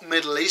hot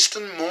Middle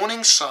Eastern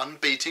morning sun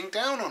beating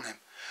down on him.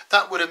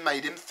 That would have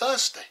made him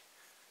thirsty.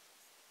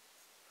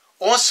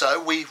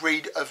 Also, we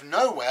read of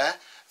nowhere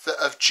that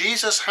of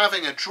Jesus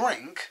having a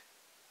drink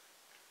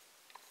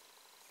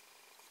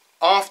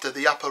after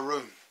the upper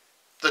room.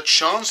 The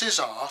chances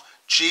are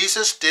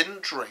Jesus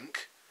didn't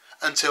drink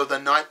until the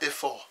night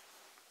before.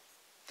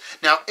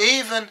 Now,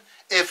 even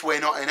if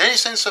we're not in any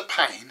sense of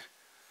pain,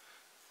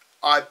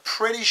 I'm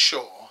pretty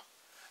sure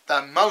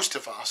that most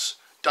of us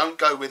don't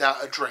go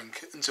without a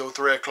drink until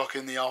 3 o'clock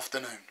in the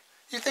afternoon.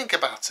 You think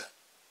about it.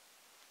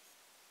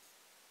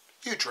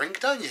 You drink,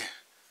 don't you?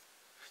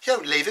 You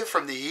don't leave it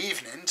from the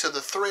evening to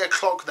the 3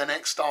 o'clock the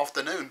next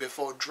afternoon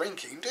before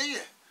drinking, do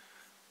you?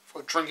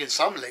 Before drinking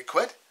some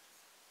liquid.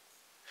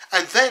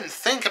 And then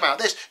think about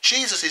this.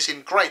 Jesus is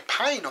in great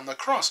pain on the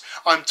cross.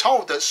 I'm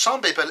told that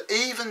some people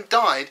even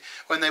died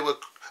when they were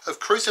of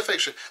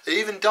crucifixion. They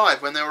even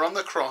died when they were on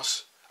the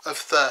cross of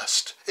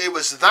thirst. It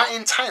was that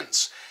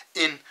intense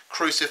in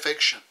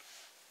crucifixion.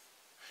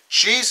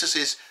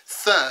 Jesus'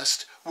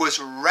 thirst was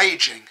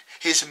raging.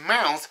 His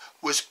mouth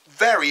was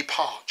very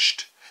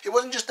parched. It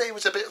wasn't just that he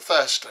was a bit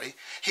thirsty.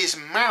 His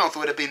mouth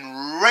would have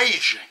been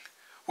raging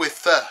with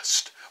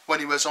thirst when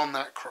he was on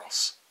that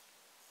cross.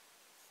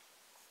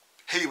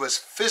 He was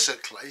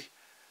physically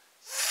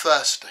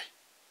thirsty.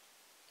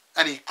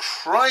 And he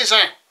cries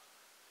out,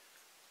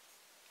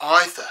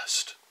 I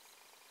thirst.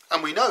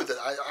 And we know that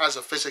it has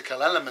a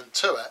physical element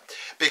to it,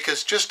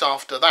 because just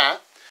after that,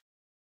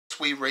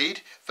 we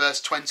read,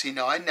 verse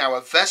 29, now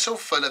a vessel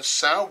full of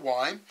sour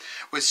wine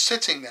was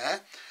sitting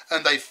there,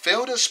 and they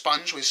filled a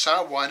sponge with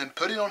sour wine and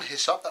put it on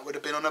hyssop, that would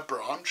have been on a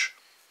branch,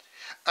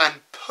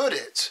 and put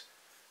it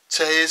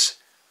to his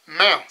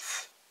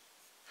mouth.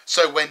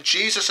 So when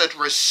Jesus had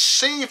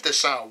received the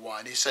sour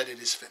wine, he said, it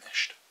is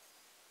finished.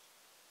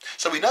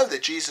 So we know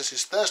that Jesus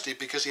is thirsty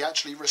because he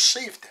actually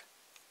received it.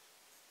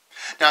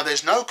 Now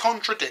there's no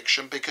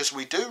contradiction, because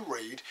we do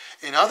read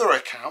in other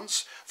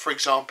accounts, for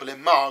example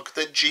in Mark,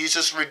 that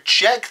Jesus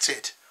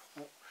rejected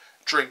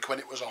drink when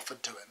it was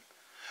offered to him.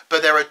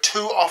 But there are two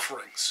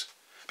offerings.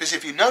 Because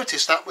if you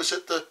notice, that was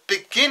at the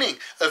beginning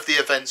of the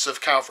events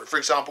of Calvary. For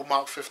example,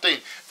 Mark 15,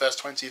 verse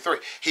 23.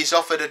 He's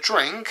offered a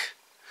drink,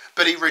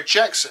 but he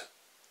rejects it.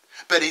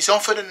 But he's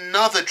offered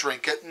another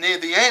drink near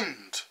the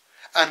end,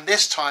 and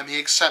this time he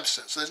accepts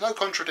it. So there's no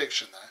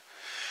contradiction there.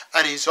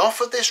 And he's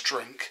offered this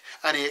drink,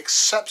 and he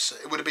accepts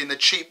it. It would have been the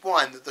cheap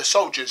wine that the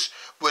soldiers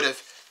would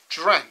have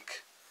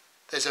drank.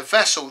 There's a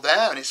vessel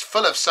there, and it's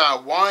full of sour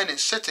wine.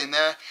 It's sitting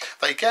there.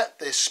 They get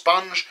this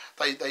sponge.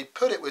 They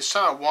put it with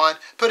sour wine,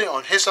 put it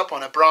on hyssop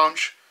on a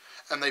branch,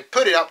 and they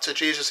put it up to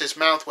Jesus'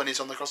 mouth when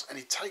he's on the cross, and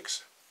he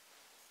takes it.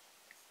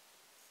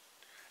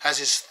 Has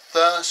his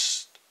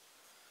thirst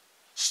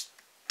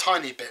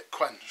tiny bit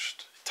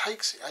quenched? He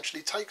takes it,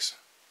 actually takes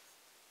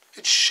it.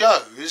 It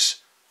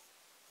shows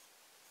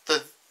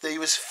that he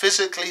was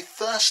physically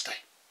thirsty.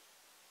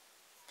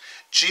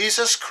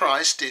 Jesus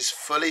Christ is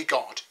fully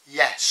God,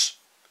 yes,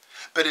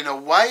 but in a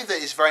way that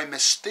is very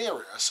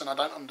mysterious and I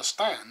don't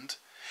understand.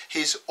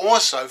 He's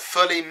also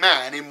fully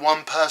man in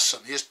one person.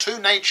 He has two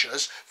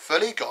natures,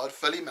 fully God,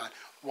 fully man,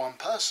 one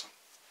person.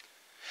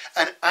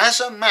 And as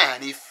a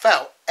man, he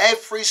felt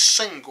every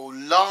single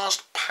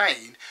last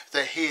pain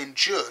that he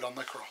endured on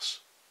the cross.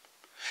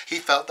 He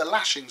felt the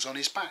lashings on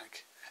his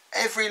back,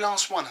 every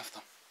last one of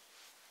them.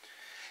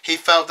 He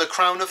felt the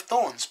crown of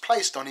thorns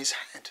placed on his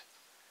head.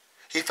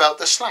 He felt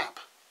the slap.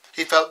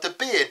 He felt the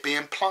beard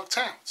being plucked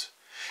out.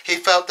 He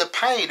felt the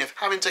pain of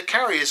having to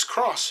carry his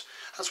cross.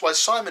 That's why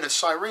Simon of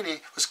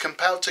Cyrene was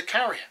compelled to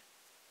carry it.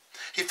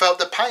 He felt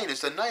the pain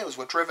as the nails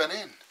were driven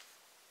in.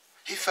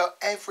 He felt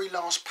every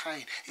last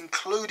pain,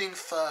 including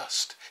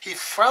thirst. He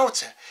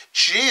felt it.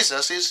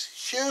 Jesus is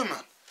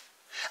human.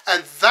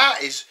 And that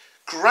is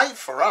great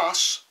for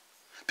us,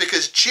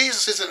 because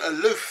Jesus isn't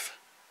aloof.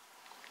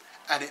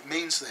 And it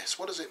means this.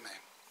 What does it mean?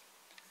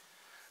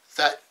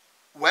 That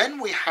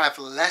when we have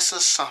lesser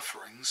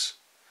sufferings,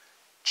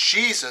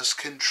 Jesus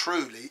can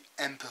truly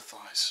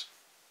empathize.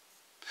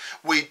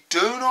 We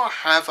do not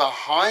have a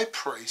high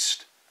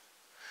priest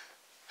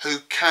who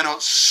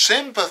cannot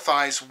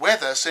sympathize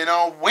with us in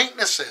our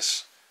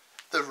weaknesses,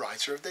 the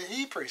writer of the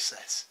Hebrews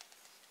says.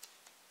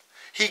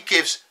 He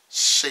gives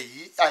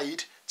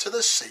aid to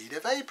the seed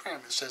of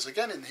Abraham, it says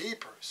again in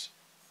Hebrews.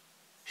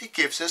 He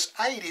gives us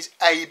aid. He's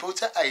able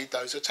to aid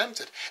those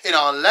attempted. In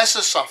our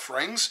lesser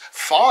sufferings,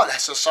 far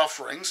lesser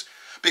sufferings,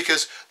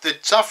 because the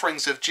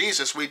sufferings of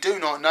Jesus, we do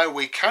not know,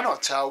 we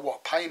cannot tell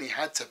what pain he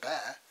had to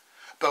bear,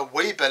 but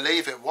we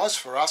believe it was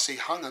for us. He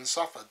hung and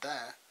suffered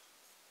there.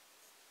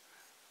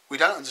 We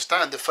don't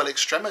understand the full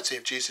extremity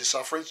of Jesus'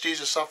 sufferings.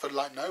 Jesus suffered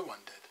like no one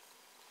did.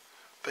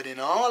 But in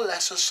our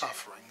lesser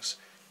sufferings,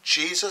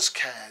 Jesus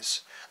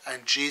cares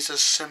and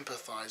Jesus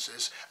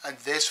sympathizes, and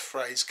this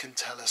phrase can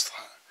tell us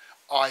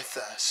that. I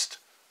thirst.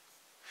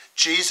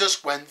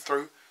 Jesus went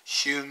through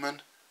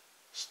human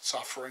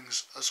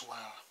sufferings as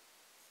well.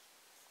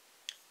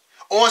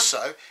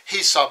 Also,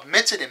 he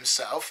submitted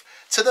himself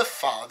to the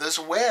Father's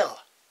will.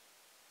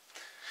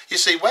 You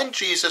see, when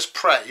Jesus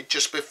prayed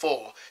just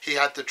before he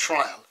had the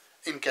trial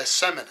in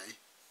Gethsemane,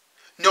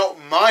 not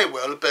my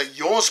will but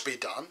yours be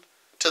done,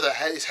 to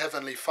his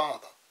heavenly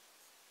Father.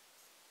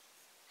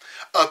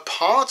 A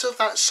part of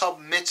that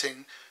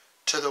submitting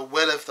to the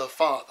will of the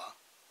Father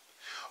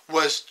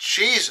was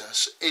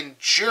Jesus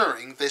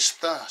enduring this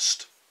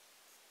thirst,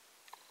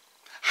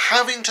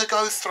 having to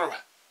go through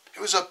it.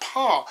 It was a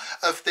part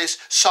of this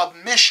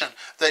submission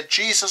that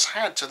Jesus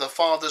had to the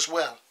Father's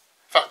will.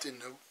 In fact, in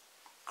an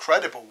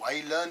incredible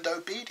way, he learned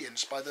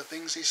obedience by the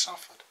things he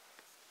suffered.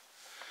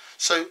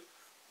 So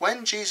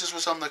when Jesus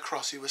was on the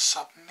cross, he was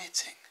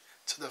submitting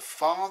to the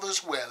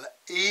Father's will,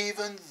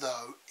 even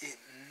though it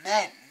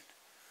meant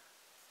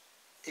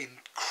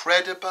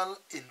incredible,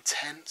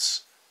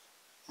 intense,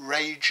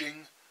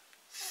 raging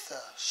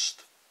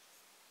thirst.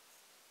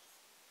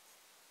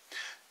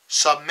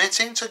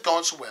 Submitting to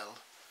God's will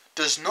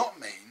does not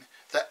mean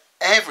that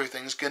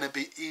everything's going to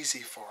be easy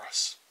for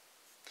us.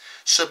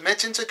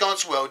 Submitting to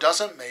God's will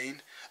doesn't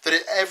mean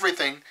that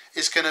everything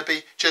is going to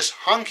be just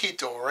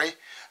hunky-dory.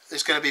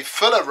 It's going to be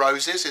full of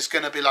roses. It's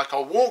going to be like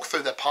a walk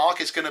through the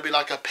park. It's going to be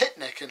like a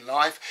picnic in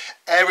life.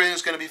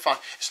 Everything's going to be fine.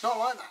 It's not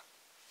like that.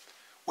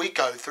 We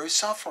go through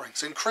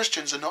sufferings, and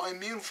Christians are not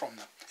immune from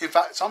them. In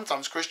fact,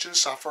 sometimes Christians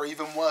suffer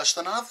even worse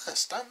than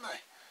others, don't they?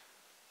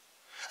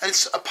 And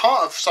it's a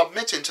part of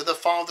submitting to the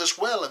Father's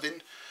will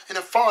in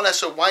a far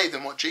lesser way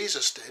than what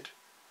Jesus did.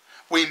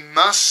 We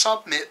must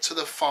submit to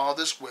the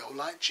Father's will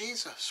like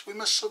Jesus. We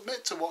must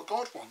submit to what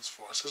God wants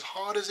for us, as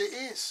hard as it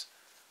is.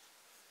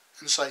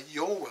 And say,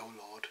 your will,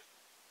 Lord,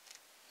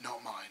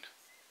 not mine.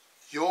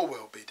 Your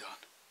will be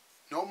done.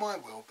 Not my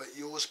will, but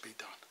yours be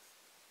done.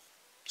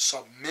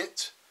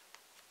 Submit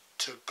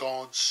to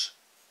God's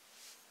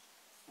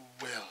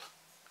will,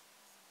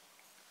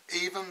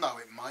 even though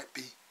it might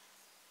be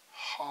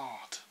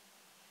hard.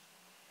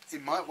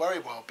 It might very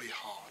well be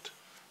hard,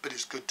 but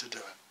it's good to do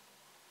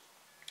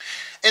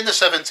it. In the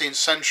 17th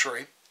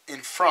century, in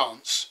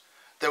France,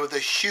 there were the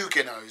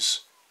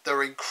Huguenots that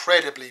were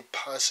incredibly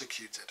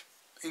persecuted.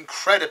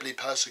 Incredibly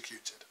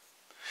persecuted.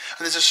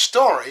 And there's a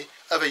story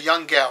of a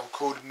young girl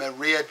called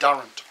Maria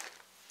Durand.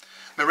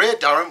 Maria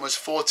Durand was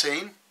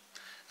 14,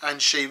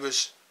 and she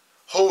was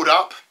hauled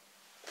up,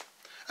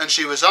 and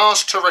she was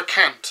asked to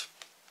recant,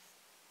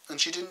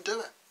 and she didn't do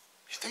it.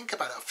 You think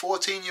about it, a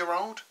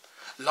 14-year-old,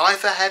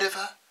 life ahead of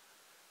her,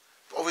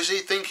 obviously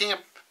thinking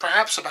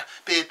perhaps about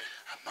being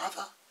a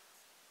mother,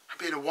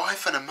 being a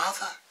wife and a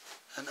mother,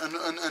 and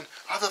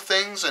other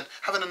things, and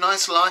having a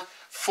nice life.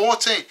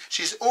 14.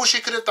 All she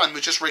could have done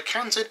was just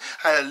recanted,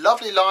 had a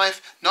lovely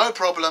life, no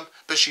problem,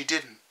 but she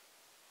didn't.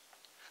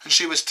 And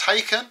she was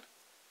taken,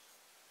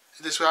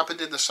 this happened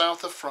in the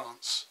south of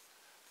France,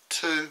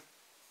 to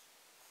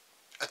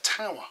a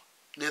tower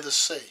near the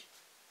sea.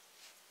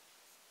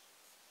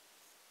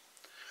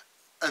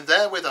 And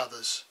there with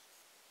others,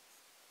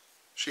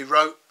 she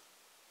wrote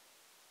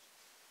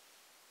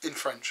in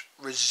French,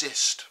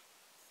 resist,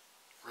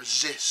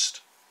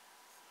 resist,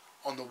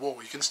 on the wall.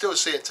 You can still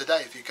see it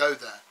today if you go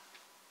there.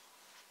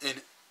 In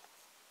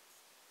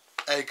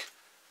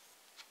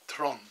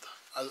Aigues-Trondes,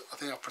 I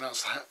think I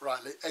pronounced that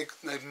rightly,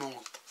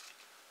 Aigues-Trondes,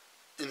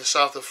 in the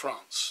south of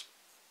France,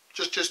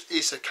 just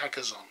east of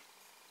Carcassonne,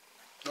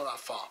 not that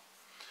far.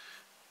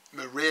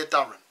 Maria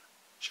Durand,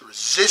 she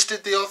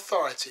resisted the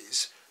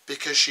authorities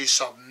because she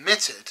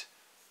submitted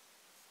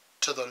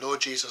to the Lord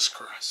Jesus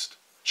Christ.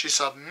 She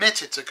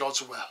submitted to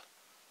God's will,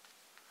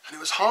 and it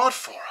was hard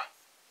for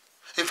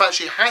her. In fact,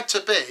 she had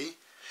to be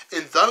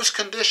in those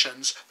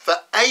conditions for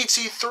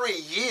 83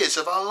 years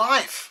of her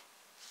life.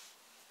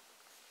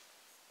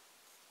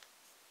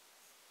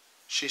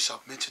 She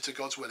submitted to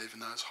God's will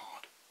even though it's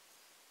hard.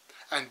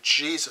 And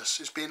Jesus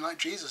is being like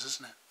Jesus,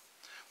 isn't it?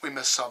 We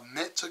must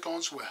submit to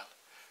God's will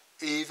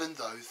even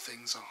though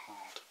things are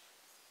hard.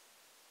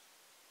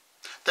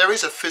 There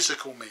is a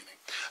physical meaning,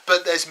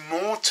 but there's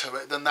more to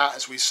it than that,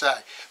 as we say.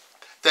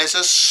 There's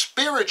a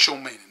spiritual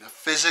meaning, a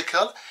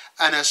physical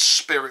and a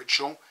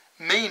spiritual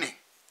meaning.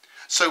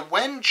 So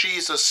when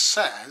Jesus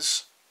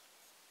says,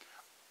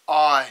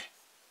 I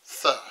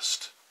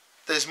thirst,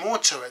 there's more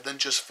to it than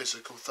just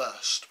physical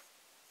thirst.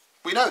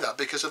 We know that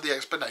because of the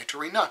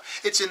explanatory note.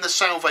 It's in the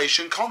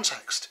salvation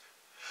context.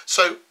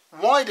 So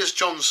why does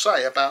John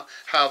say about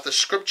how the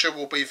scripture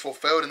will be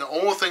fulfilled and that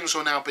all things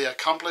will now be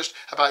accomplished,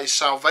 about his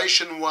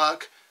salvation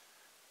work,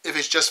 if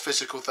it's just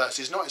physical thirst?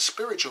 It's not, it's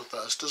spiritual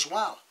thirst as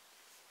well.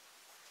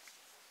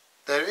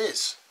 There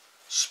is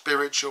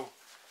spiritual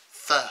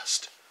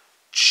thirst.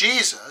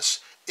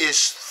 Jesus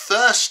is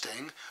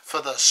thirsting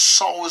for the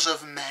souls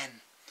of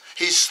men.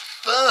 He's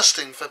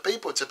thirsting for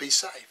people to be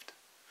saved,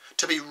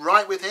 to be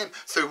right with him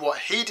through what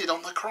he did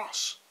on the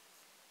cross.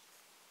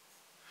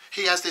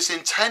 He has this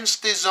intense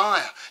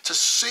desire to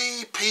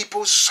see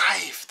people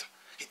saved.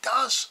 He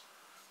does.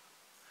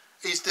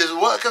 The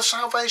work of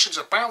salvation is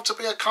about to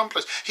be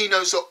accomplished. He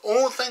knows that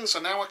all things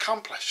are now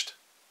accomplished.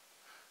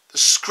 The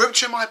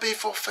scripture might be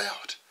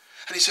fulfilled.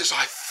 And he says,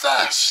 I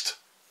thirst.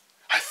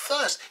 I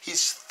thirst.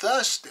 He's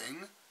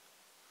thirsting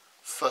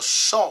for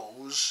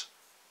souls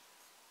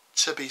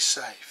to be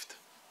saved.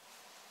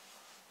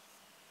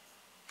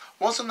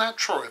 Wasn't that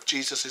true of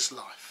Jesus'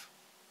 life?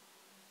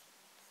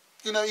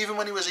 You know, even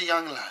when he was a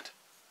young lad.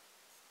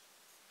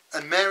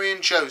 And Mary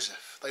and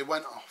Joseph, they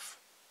went off.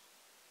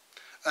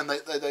 And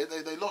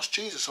they lost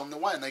Jesus on the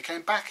way. And they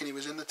came back and he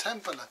was in the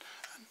temple.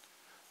 And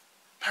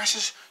Mary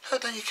says, oh,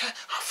 don't you care?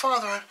 Our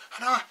Father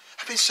and I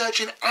have been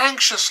searching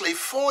anxiously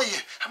for you.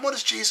 And what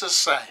does Jesus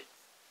say?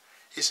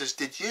 He says,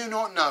 did you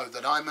not know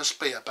that I must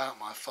be about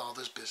my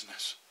Father's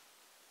business?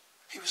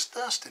 He was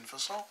thirsting for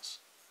souls.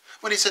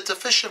 When he said to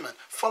fishermen,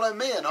 follow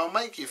me and I'll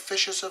make you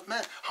fishers of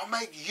men. I'll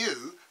make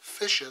you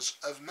fishers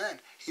of men.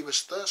 He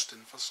was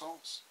thirsting for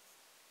souls.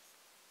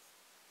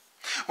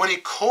 When he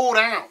called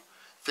out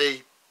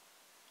the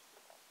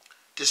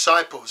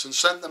disciples and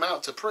sent them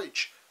out to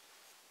preach,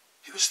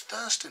 he was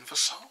thirsting for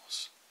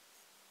souls.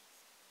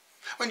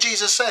 When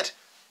Jesus said,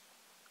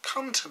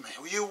 come to me,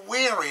 all you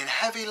weary and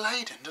heavy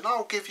laden, and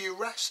I'll give you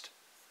rest.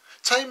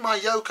 Take my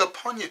yoke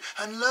upon you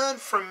and learn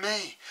from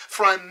me,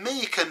 for I'm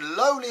meek and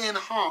lowly in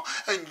heart,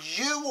 and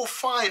you will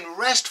find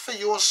rest for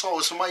your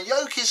souls. For my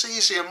yoke is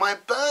easy and my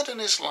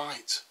burden is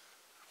light.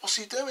 What's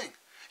he doing?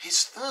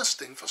 He's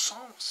thirsting for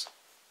souls.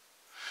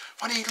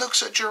 When he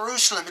looks at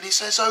Jerusalem and he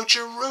says, oh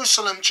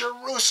Jerusalem,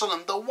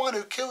 Jerusalem, the one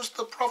who kills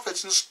the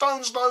prophets and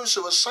stones those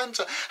who are sent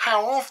her,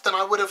 how often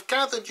I would have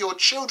gathered your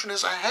children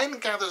as a hen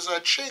gathers her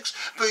chicks,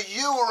 but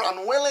you were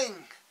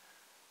unwilling.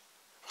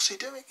 What's he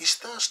doing? He's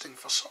thirsting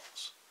for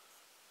souls.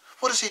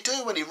 What does he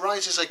do when he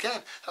rises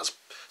again?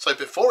 So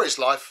before his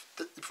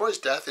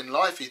death, in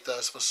life he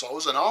thirsts for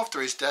souls, and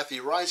after his death he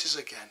rises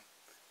again.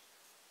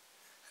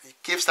 He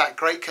gives that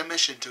great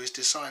commission to his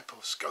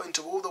disciples. Go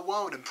into all the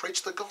world and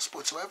preach the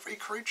gospel to every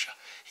creature.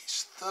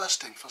 He's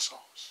thirsting for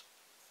souls.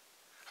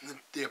 And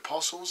the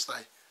apostles,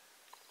 they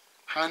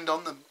hand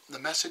on the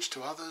message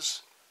to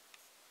others.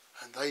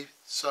 And they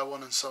so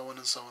on and so on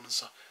and so on and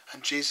so on.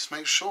 And Jesus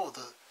makes sure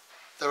that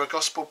there are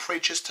gospel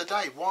preachers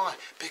today. Why?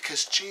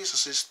 Because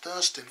Jesus is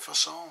thirsting for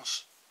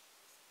souls.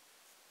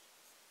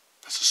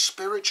 That's a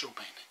spiritual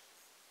meaning.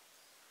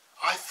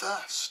 I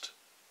thirst.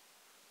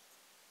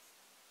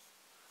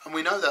 And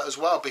we know that as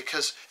well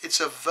because it's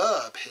a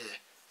verb here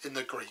in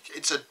the Greek.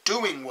 It's a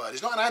doing word.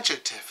 It's not an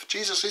adjective.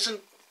 Jesus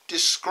isn't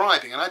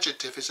describing. An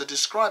adjective is a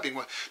describing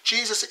word.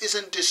 Jesus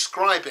isn't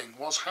describing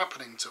what's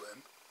happening to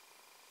him.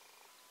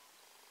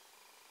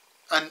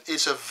 And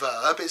it's a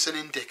verb, it's an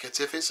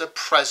indicative, it's a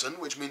present,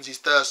 which means he's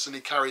thirsty and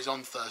he carries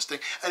on thirsting.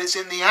 And it's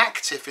in the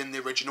active in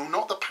the original,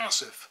 not the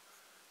passive.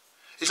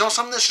 It's not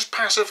something that's just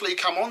passively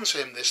come onto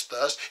him, this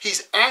thirst.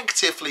 He's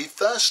actively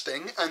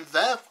thirsting, and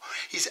therefore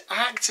he's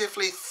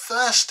actively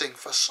thirsting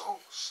for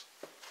souls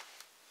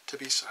to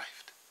be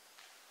saved.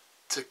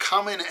 To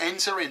come and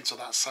enter into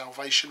that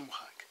salvation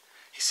work.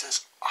 He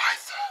says, I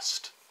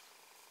thirst.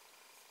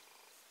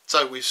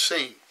 So we've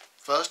seen,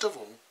 first of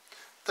all,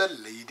 the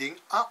leading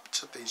up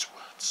to these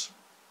words.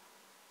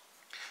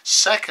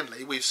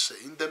 Secondly, we've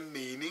seen the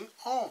meaning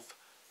of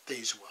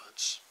these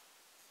words.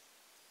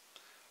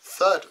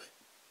 Thirdly,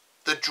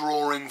 the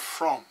drawing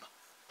from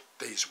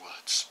these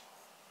words.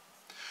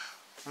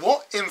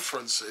 What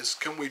inferences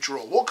can we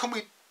draw? What can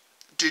we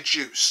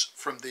deduce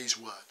from these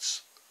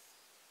words?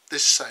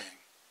 This saying.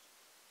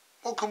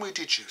 What can we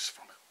deduce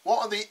from it?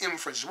 What are the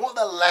inferences? What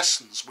are the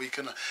lessons we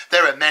can learn?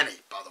 There are many,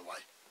 by the way,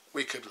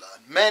 we could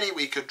learn. Many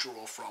we could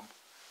draw from.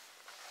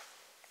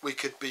 We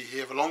could be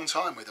here a long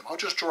time with them. I'll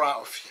just draw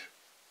out a few.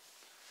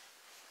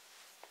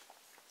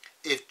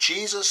 If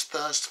Jesus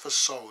thirsts for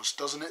souls,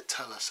 doesn't it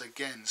tell us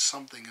again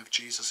something of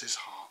Jesus'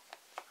 heart?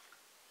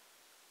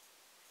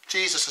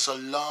 Jesus has a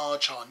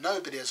large heart.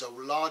 Nobody has a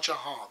larger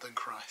heart than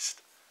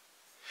Christ.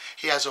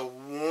 He has a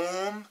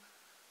warm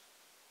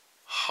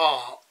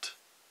heart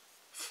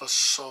for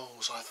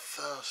souls. I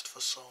thirst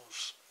for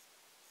souls.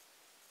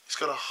 He's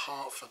got a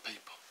heart for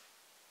people.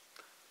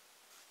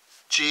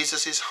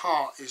 Jesus'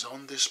 heart is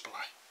on display.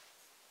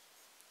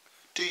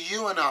 Do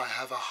you and I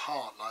have a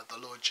heart like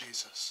the Lord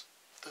Jesus?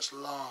 That's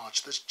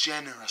large, that's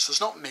generous, that's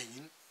not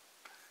mean.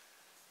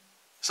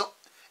 It's not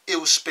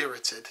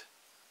ill-spirited.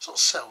 It's not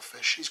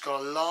selfish. He's got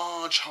a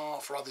large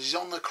heart for others. He's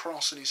on the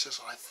cross and he says,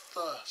 I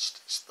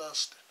thirst. He's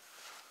thirsty.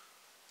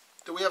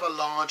 Do we have a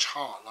large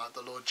heart like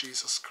the Lord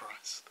Jesus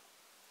Christ?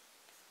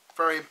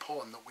 Very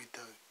important that we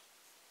do.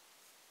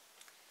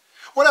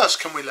 What else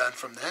can we learn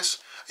from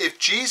this? If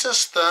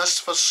Jesus thirsts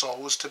for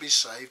souls to be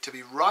saved, to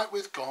be right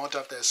with God, to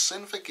have their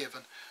sin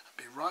forgiven, and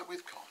be right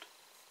with God,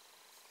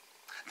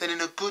 then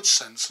in a good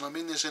sense, and I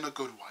mean this in a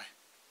good way,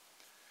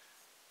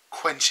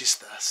 quench his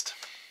thirst.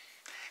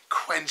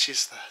 Quench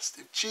his thirst.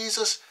 If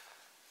Jesus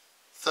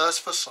thirsts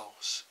for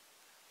souls,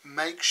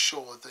 make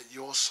sure that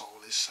your soul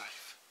is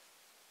safe.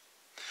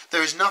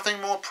 There is nothing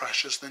more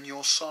precious than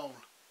your soul.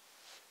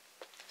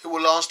 It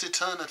will last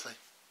eternity.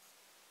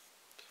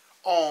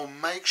 Oh,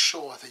 make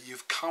sure that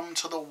you've come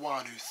to the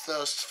one who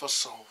thirsts for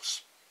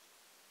souls.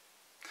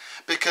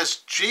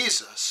 Because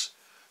Jesus,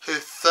 who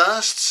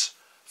thirsts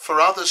for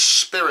others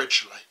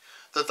spiritually,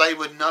 that they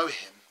would know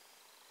him,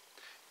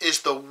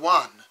 is the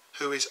one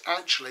who is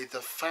actually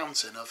the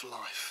fountain of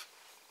life.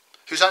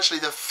 Who's actually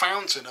the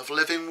fountain of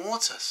living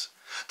waters.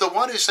 The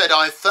one who said,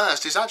 I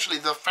thirst, is actually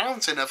the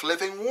fountain of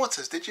living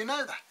waters. Did you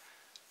know that?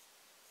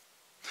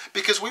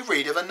 Because we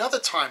read of another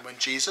time when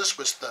Jesus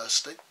was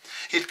thirsty.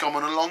 He'd gone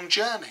on a long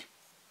journey.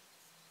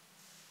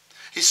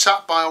 He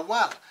sat by a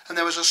well, and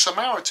there was a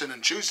Samaritan,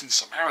 and Jews and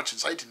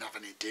Samaritans, they didn't have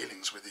any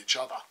dealings with each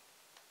other.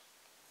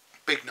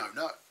 Big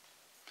no-no.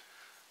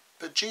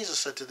 But Jesus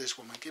said to this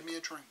woman, give me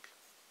a drink.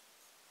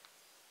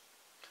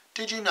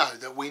 Did you know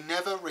that we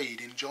never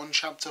read in John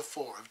chapter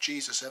 4 of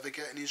Jesus ever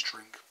getting his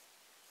drink?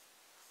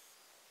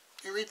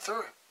 You read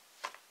through it.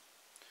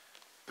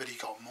 But he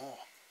got more.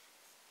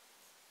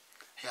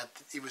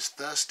 He was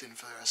thirsting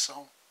for her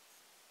soul.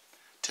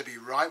 To be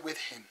right with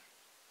him.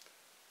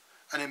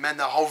 And it meant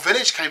the whole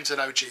village came to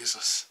know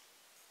Jesus.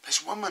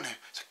 This woman who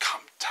said,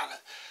 come, tell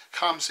it.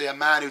 Come see a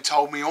man who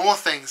told me all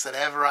things that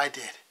ever I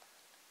did.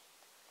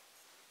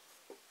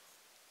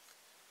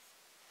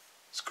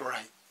 It's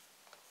great.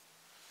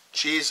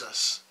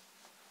 Jesus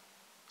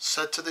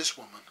said to this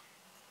woman,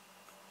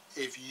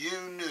 if you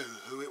knew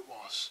who it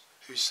was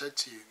who said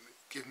to you,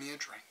 give me a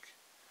drink,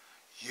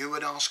 you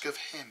would ask of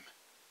him,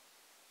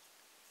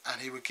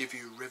 and he would give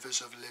you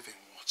rivers of living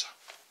water.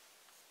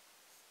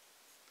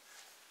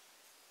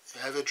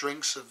 Whoever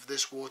drinks of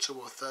this water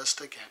will thirst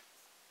again.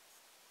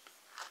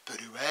 But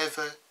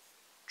whoever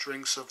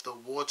drinks of the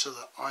water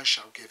that I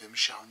shall give him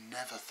shall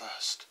never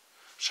thirst,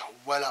 shall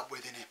well up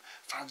within him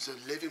fountains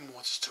of living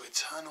waters to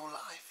eternal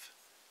life.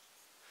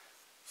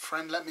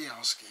 Friend, let me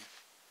ask you,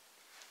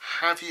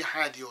 have you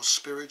had your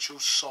spiritual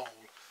soul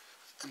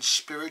and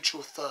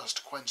spiritual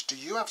thirst quenched? Do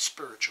you have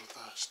spiritual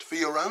thirst for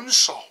your own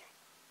soul?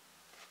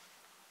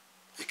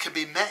 It can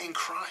be met in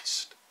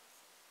Christ,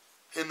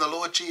 in the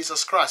Lord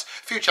Jesus Christ.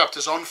 A few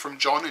chapters on from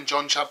John, in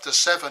John chapter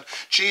 7,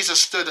 Jesus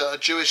stood at a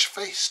Jewish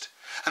feast.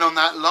 And on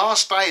that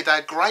last day,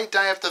 that great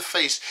day of the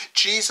feast,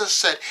 Jesus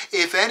said,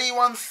 if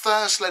anyone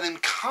thirsts, let him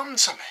come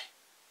to me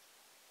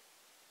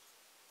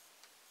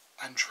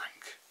and drink.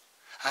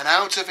 And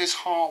out of his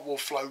heart will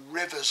flow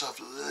rivers of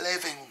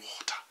living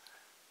water.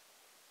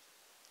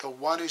 The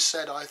one who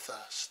said, I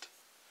thirst,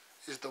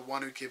 is the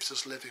one who gives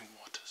us living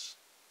waters.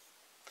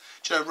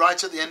 Do you know,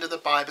 right at the end of the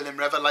Bible in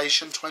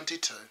Revelation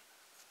 22,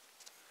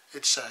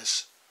 it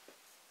says,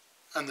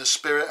 and the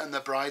Spirit and the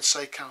bride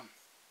say, come.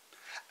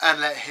 And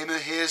let him who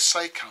hears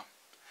say, come.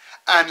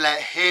 And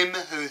let him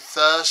who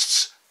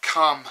thirsts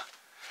come.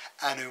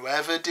 And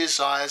whoever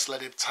desires,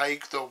 let him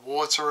take the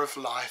water of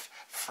life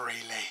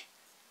freely.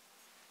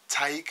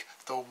 Take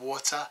the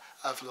water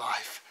of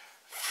life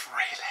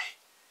freely.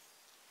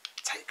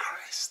 Take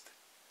Christ.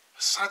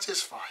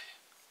 Satisfy you.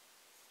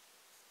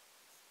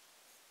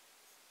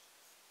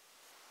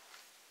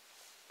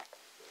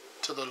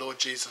 To the Lord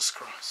Jesus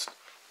Christ.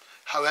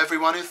 How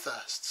everyone who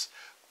thirsts,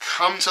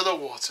 come to the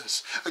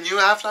waters. And you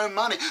have no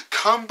money,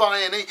 come buy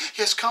and eat.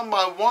 Yes, come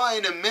buy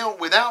wine and milk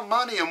without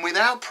money and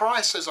without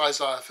price, says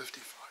Isaiah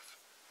 55.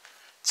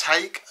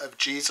 Take of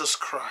Jesus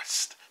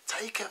Christ.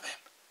 Take of him.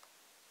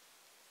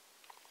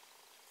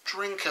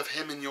 Drink of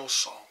him in your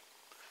soul.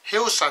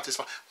 He'll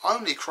satisfy.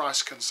 Only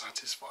Christ can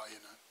satisfy, you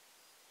know.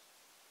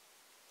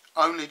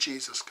 Only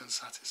Jesus can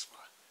satisfy.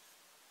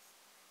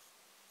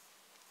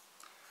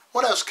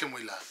 What else can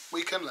we learn?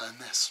 We can learn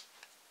this.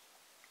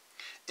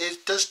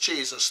 Does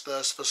Jesus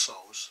thirst for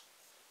souls?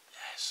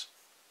 Yes.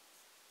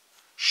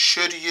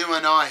 Should you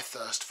and I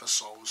thirst for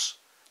souls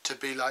to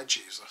be like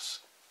Jesus?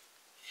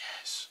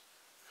 Yes.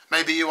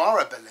 Maybe you are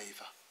a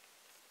believer.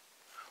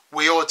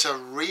 We ought to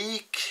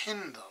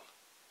rekindle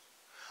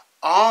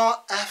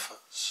our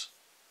efforts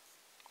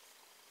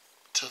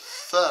to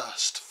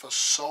thirst for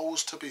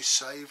souls to be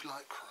saved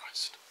like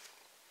Christ.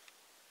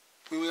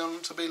 We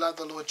want to be like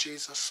the Lord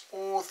Jesus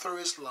all through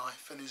his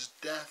life and his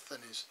death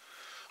and his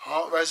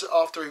heart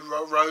after he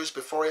rose,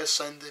 before he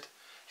ascended.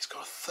 He's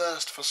got a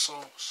thirst for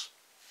souls.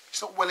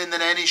 He's not willing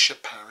that any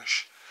should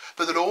perish,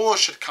 but that all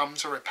should come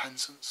to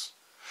repentance.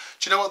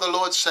 Do you know what the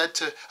Lord said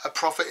to a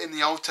prophet in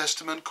the Old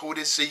Testament called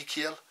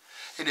Ezekiel?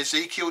 In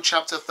Ezekiel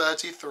chapter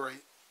 33.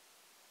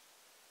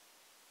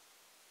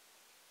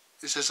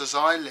 It says, as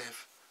I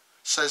live,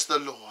 says the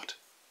Lord,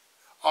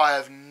 I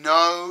have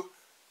no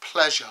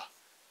pleasure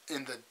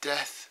in the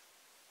death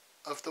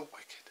of the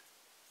wicked.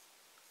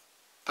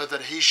 but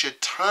that he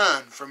should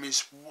turn from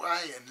his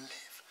way and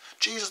live.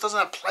 Jesus doesn't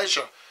have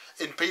pleasure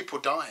in people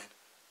dying.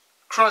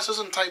 Christ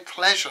doesn't take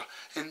pleasure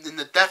in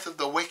the death of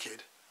the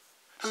wicked.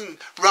 He doesn't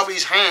rub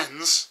his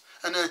hands,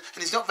 and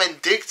he's not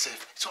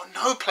vindictive. He's got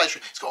no pleasure.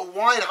 He's got a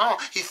wide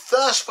heart. He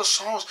thirsts for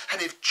souls,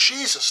 and if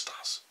Jesus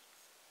does,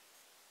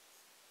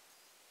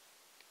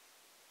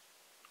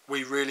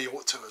 we really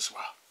ought to as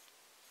well.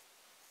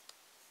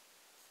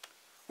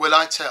 Will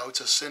I tell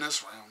to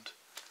sinners round,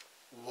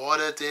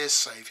 what a dear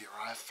Saviour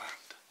I have found.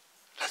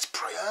 Let's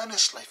pray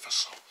earnestly for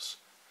souls.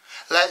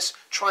 Let's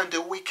try and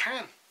do what we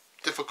can.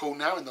 Difficult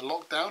now in the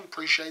lockdown,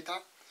 appreciate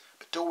that.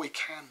 But do what we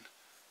can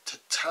to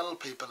tell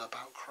people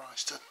about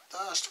Christ, to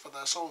thirst for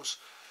their souls,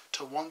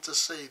 to want to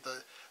see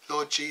the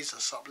Lord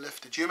Jesus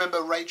uplifted. Do you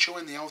remember Rachel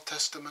in the Old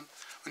Testament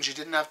when she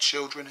didn't have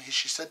children?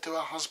 She said to her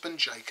husband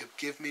Jacob,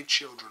 give me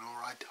children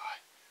or I die.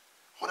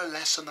 What a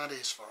lesson that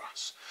is for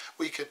us.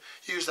 We could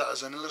use that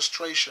as an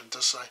illustration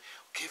to say,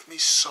 give me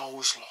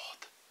souls,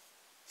 Lord.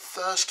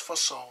 Thirst for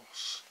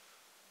souls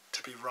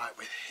to be right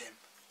with him,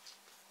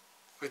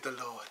 with the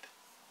Lord.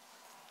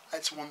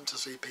 Let's want to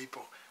see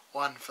people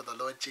won for the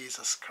Lord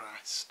Jesus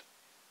Christ.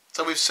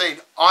 So we've seen,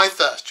 I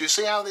thirst. Do you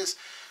see how this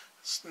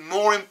is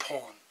more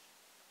important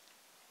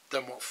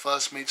than what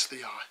first meets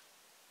the eye?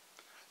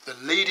 The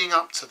leading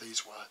up to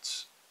these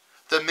words,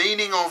 the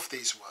meaning of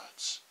these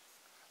words,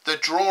 the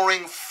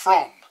drawing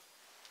from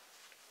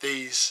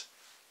these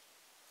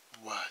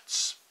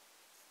words.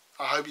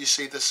 I hope you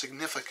see the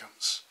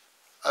significance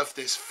of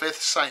this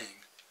fifth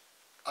saying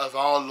of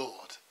our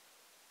Lord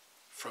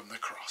from the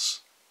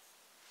cross.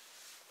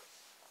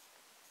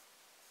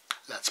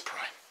 Let's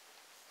pray.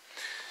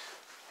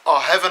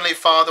 Our Heavenly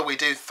Father, we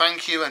do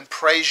thank you and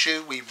praise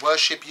you. We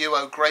worship you,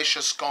 O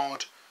gracious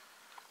God,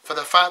 for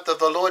the fact that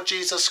the Lord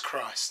Jesus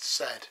Christ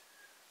said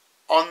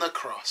on the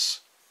cross,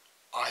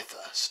 I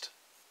thirst.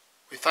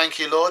 We thank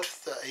you, Lord,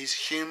 that he's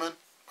human,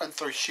 went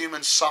through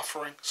human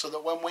suffering, so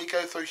that when we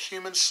go through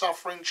human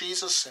suffering,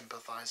 Jesus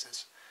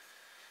sympathizes.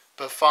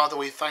 But Father,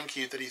 we thank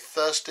you that he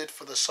thirsted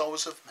for the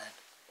souls of men.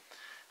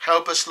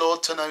 Help us,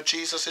 Lord, to know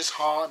Jesus'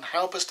 heart, and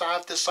help us to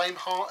have the same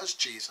heart as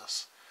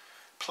Jesus.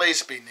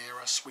 Please be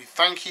near us. We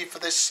thank you for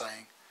this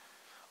saying.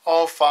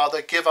 Oh,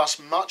 Father, give us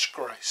much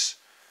grace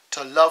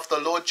to love the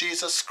Lord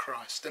Jesus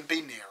Christ and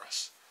be near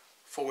us.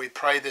 For we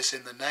pray this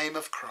in the name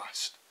of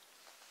Christ.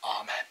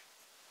 Amen.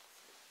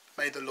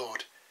 May the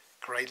Lord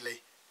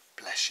greatly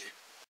bless you.